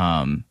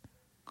 Korn,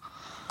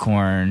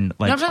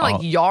 like I'm talking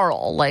like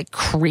Jarl, like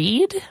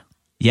Creed.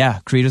 Yeah,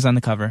 Creed was on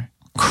the cover.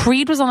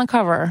 Creed was on the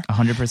cover.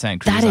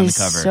 100%. Creed That was on the is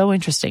cover. so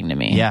interesting to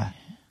me. Yeah.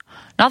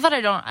 Not that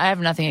I have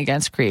nothing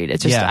against Creed.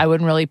 It's just Yeah. I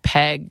wouldn't really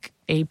peg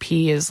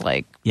AP as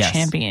like Yes.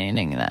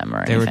 championing them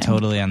or They were anything.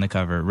 totally on the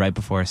cover right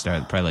before I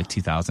started, probably like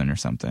 2000 or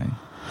something.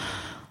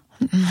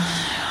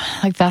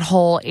 Like that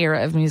whole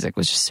era of music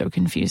was just so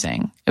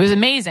confusing. It was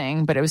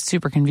amazing, but it was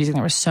super confusing.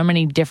 There were so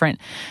many different.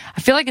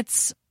 I feel like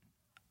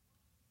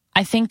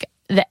I think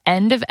the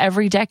end of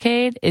every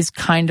decade is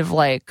kind of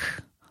like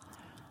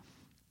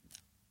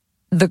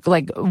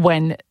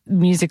when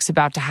music's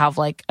about to have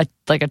like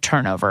a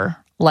turnover,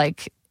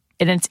 like,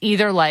 and it's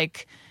either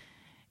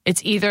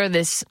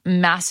this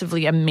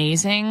massively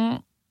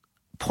amazing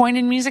point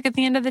in music at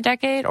the end of the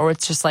decade, or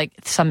it's just like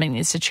something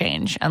needs to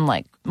change and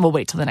like we'll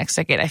wait till the next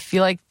decade. I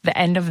feel like the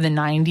end of the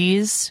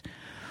 90s,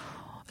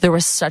 there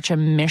was such a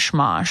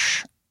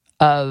mishmash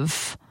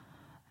of,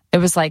 it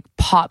was like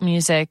pop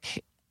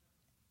music.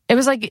 It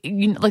was like,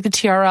 like the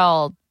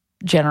TRL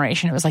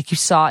generation. It was like you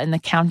saw in the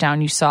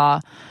countdown, you saw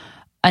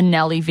a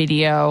Nelly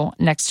video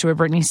next to a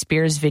Britney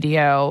Spears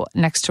video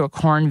next to a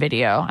Korn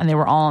video, and they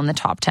were all in the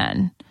top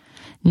 10.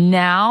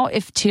 Now,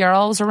 if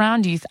TRL was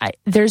around,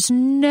 there's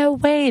no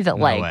way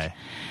that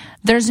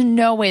there's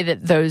no way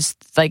that those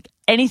like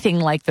anything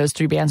like those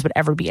three bands would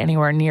ever be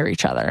anywhere near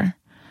each other.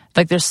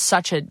 Like there's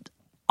such a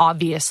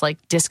obvious like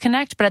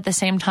disconnect, but at the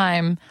same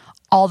time,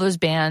 all the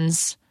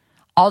bands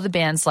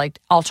like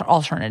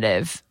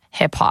alternative,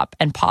 hip hop,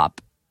 and pop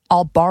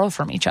all borrow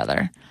from each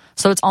other.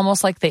 So it's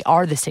almost like they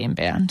are the same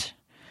band.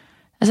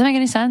 Does that make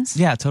any sense?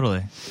 Yeah,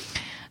 totally.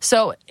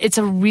 So it's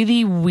a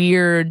really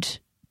weird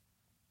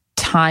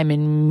time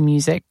in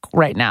music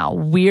right now.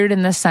 Weird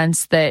in the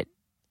sense that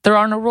there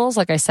are no rules,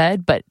 like I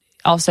said, but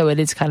also it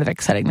is kind of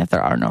exciting that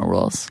there are no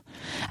rules.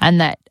 And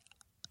that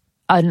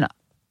an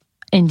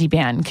indie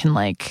band can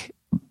like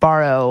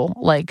borrow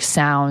like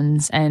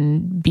sounds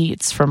and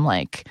beats from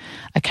like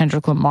a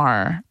Kendrick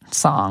Lamar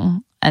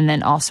song and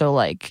then also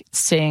like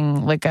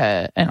sing like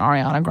an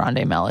Ariana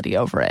Grande melody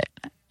over it.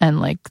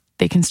 And like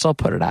they can still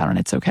put it out and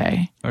it's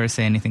okay. Or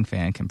Say Anything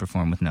fan can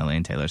perform with Nelly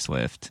and Taylor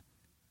Swift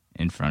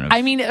in front of...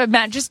 I mean,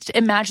 just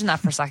imagine that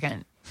for a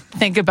second.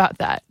 Think about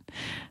that.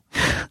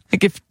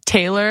 Like if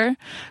Taylor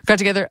got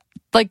together...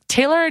 Like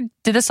Taylor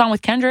did a song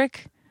with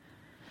Kendrick.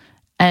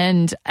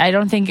 And I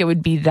don't think it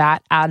would be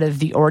that out of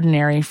the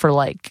ordinary for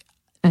like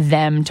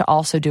them to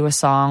also do a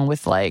song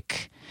with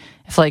like...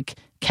 If like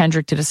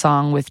Kendrick did a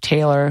song with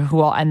Taylor,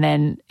 and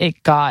then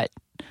it got...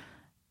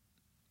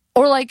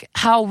 Or like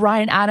how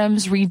Ryan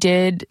Adams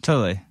redid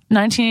Totally.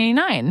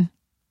 1989.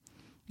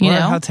 Or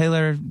how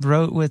Taylor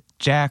wrote with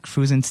Jack,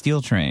 who's in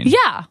Steel Train.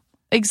 Yeah,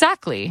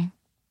 exactly.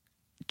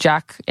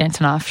 Jack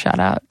Antonoff, shout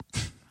out.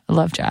 I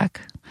love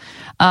Jack.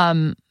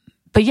 But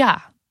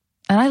yeah,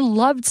 and I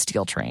loved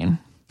Steel Train.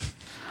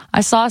 I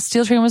saw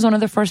Steel Train was one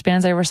of the first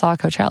bands I ever saw at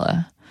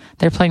Coachella.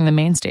 They're playing the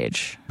main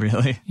stage.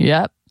 Really?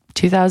 Yep.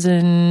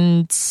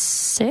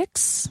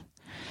 2006?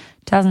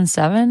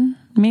 2007,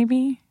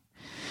 maybe?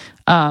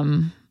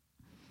 But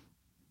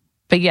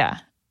yeah,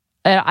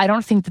 I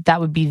don't think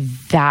that would be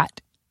that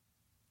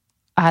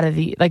out of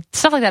the, like,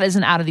 stuff like that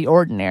isn't out of the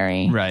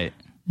ordinary. Right.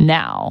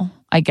 Now,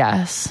 I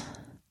guess.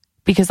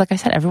 Because like I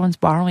said, everyone's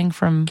borrowing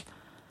from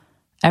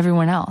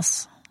everyone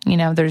else. You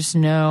know, there's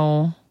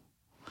no,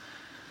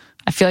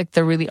 I feel like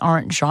there really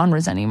aren't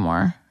genres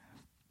anymore.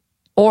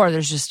 Or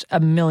there's just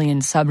a million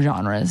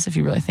subgenres if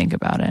you really think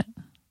about it.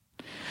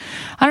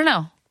 I don't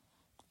know.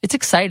 It's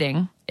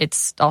exciting.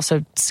 It's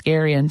also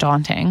scary and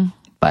daunting,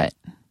 but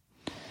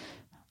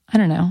I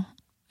don't know.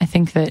 I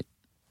think that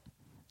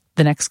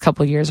the next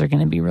couple of years are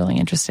going to be really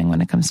interesting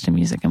when it comes to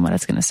music and what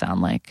it's going to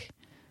sound like.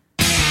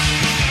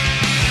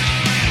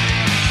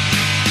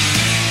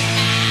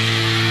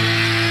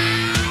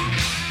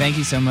 Thank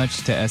you so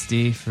much to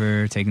SD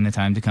for taking the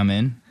time to come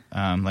in.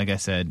 Like I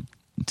said,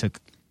 it took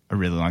a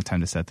really long time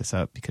to set this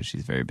up because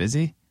she's very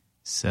busy.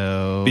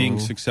 So being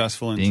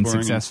successful and being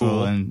touring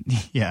successful and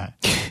cool.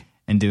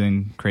 and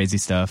doing crazy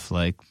stuff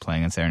like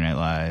playing on Saturday Night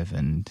Live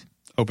and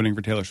opening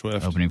for Taylor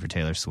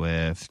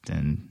Swift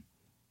and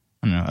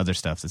I don't know, other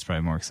stuff that's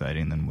probably more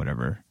exciting than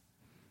whatever.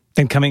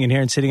 And coming in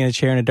here and sitting in a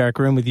chair in a dark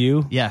room with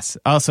you. Yes.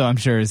 Also, I'm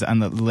sure is on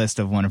the list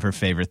of one of her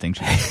favorite things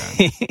she's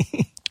done.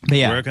 But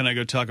yeah. Where can I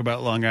go talk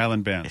about Long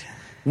Island bands?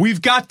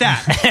 We've got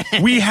that.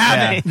 We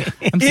have it.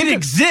 It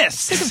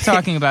exists. Sick of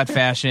talking about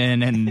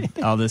fashion and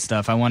all this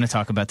stuff. I want to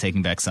talk about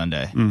Taking Back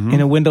Sunday. In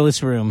a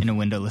windowless room. In a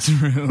windowless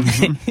room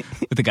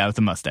with a guy with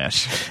a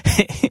mustache.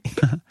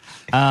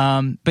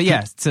 But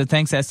yeah, so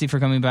thanks, Esty, for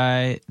coming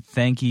by.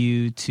 Thank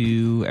you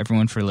to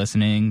everyone for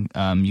listening.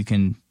 You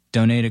can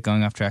donate at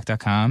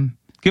goingofftrack.com.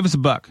 Give us a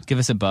buck. Give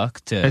us a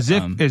buck. To As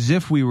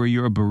if we were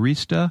your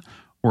barista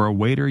or a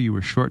waiter you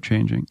were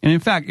shortchanging. And in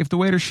fact, if the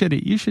waiter's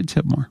shitty, you should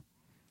tip more.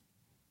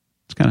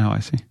 That's kind of how I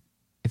see.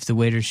 If the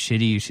waiter's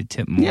shitty, you should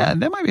tip more. Yeah,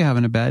 they might be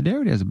having a bad day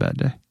or he has a bad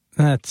day.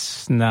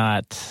 That's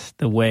not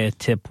the way a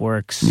tip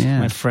works, Yeah.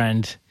 my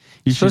friend.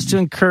 You're supposed to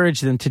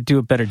encourage them to do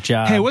a better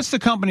job. Hey, what's the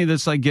company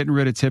that's like getting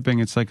rid of tipping?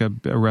 It's like a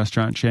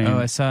restaurant chain. Oh,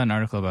 I saw an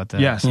article about that.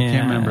 Yes, I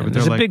can't remember. But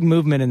There's they're a big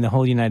movement in the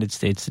whole United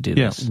States to do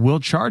yes, this. we'll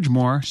charge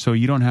more so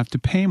you don't have to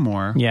pay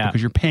more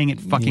because you're paying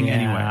it fucking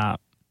anyway.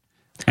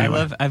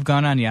 I've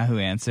gone on Yahoo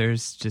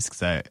Answers just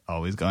because I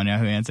always go on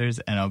Yahoo Answers,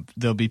 and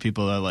there'll be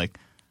people that are like,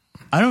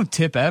 I don't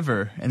tip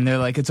ever, and they're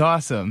like, it's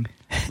awesome,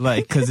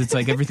 like because it's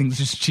like everything's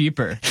just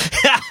cheaper,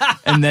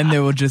 and then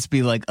there will just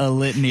be like a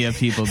litany of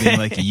people being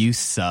like, you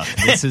suck.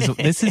 This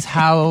is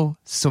how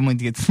someone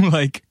gets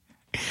like.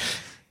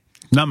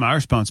 Not my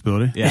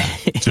responsibility. Yeah,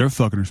 it's their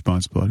fucking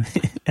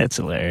responsibility. That's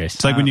hilarious.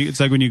 It's like when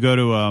you go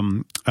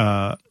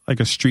to like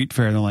a street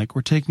fair and they're like,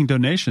 we're taking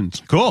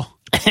donations. Cool.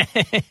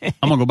 I'm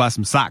gonna go buy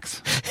some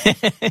socks.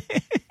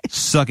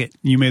 Suck it.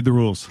 You made the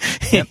rules.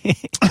 Yep.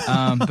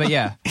 But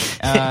yeah,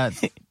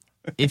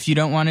 if you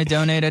don't want to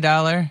donate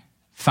 $1,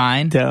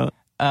 fine. Don't.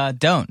 Who We're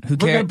cares?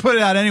 gonna put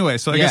it out anyway,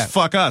 so I guess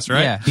fuck us,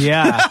 right?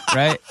 Yeah.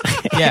 Right?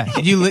 Yeah.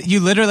 You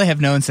literally have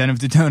no incentive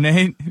to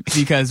donate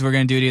because we're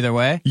gonna do it either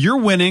way. You're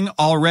winning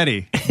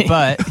already.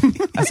 But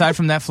aside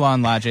from that flaw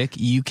in logic,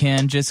 you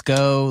can just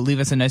go leave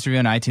us a nice review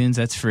on iTunes.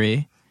 That's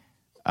free.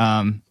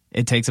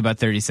 It takes about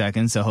 30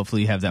 seconds, so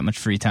hopefully you have that much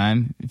free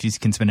time if you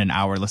can spend an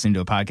hour listening to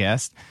a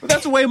podcast.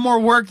 That's way more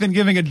work than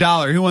giving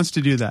 $1. Who wants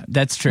to do that?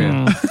 That's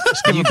true.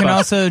 You can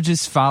also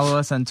just follow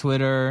us on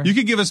Twitter. You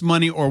could give us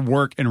money or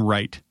work and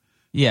write.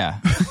 Yeah.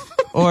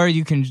 Or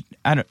you can,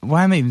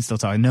 why am I even still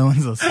talking? No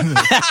one's listening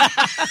to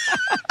this.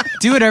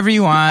 Do whatever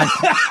you want.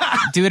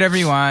 Do whatever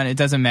you want. It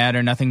doesn't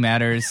matter. Nothing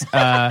matters.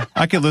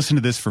 I could listen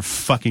to this for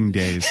fucking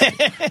days.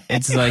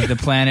 It's like the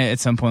planet at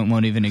some point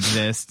won't even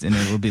exist, and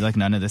it will be like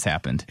none of this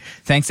happened.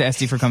 Thanks to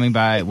Esty for coming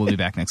by. We'll be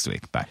back next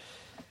week. Bye.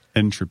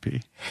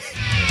 Entropy.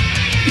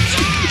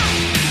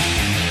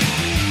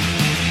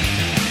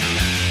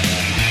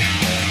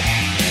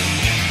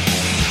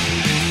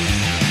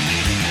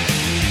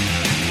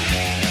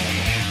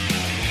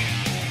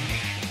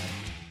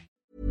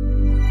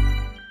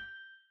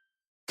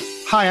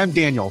 Hi, I'm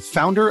Daniel,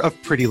 founder of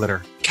Pretty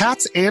Litter.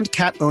 Cats and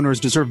cat owners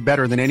deserve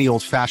better than any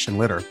old-fashioned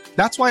litter.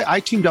 That's why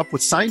I teamed up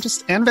with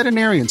scientists and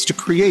veterinarians to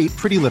create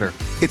Pretty Litter.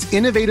 Its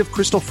innovative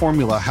crystal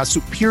formula has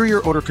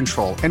superior odor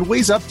control and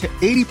weighs up to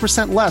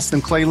 80% less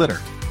than clay litter.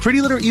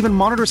 Pretty Litter even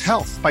monitors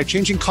health by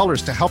changing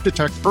colors to help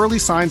detect early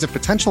signs of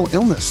potential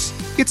illness.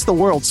 It's the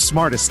world's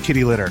smartest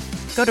kitty litter.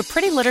 Go to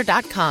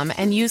prettylitter.com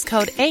and use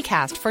code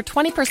ACAST for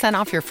 20%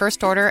 off your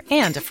first order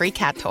and a free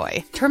cat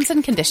toy. Terms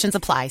and conditions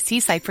apply. See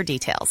site for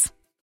details.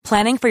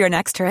 Planning for your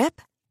next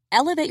trip?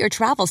 Elevate your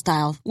travel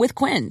style with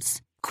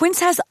Quince. Quince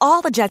has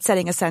all the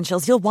jet-setting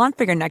essentials you'll want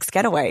for your next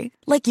getaway,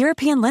 like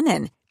European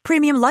linen,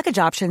 premium luggage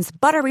options,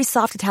 buttery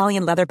soft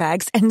Italian leather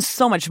bags, and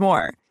so much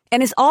more.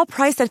 And is all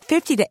priced at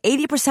 50 to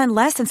 80%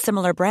 less than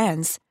similar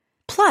brands.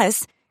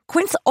 Plus,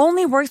 Quince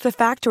only works with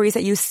factories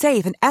that use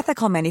safe and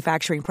ethical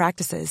manufacturing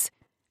practices.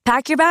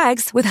 Pack your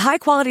bags with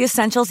high-quality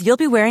essentials you'll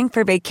be wearing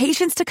for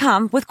vacations to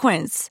come with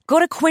Quince. Go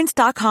to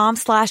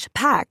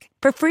quince.com/pack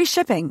for free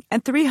shipping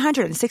and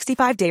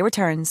 365-day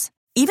returns.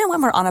 Even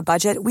when we're on a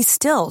budget, we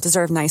still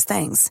deserve nice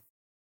things.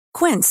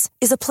 Quince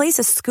is a place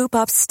to scoop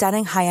up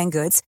stunning high-end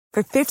goods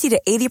for 50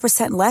 to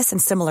 80% less than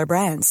similar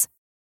brands.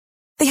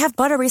 They have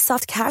buttery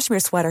soft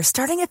cashmere sweaters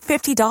starting at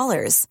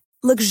 $50,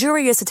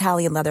 luxurious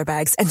Italian leather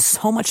bags, and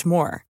so much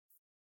more.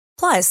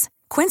 Plus,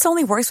 Quince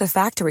only works with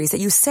factories that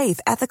use safe,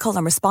 ethical,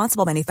 and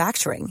responsible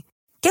manufacturing.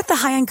 Get the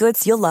high-end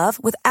goods you'll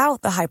love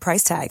without the high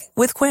price tag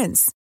with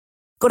Quince.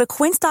 Go to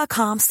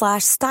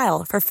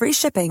quince.com/style for free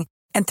shipping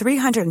and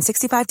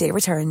 365-day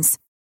returns.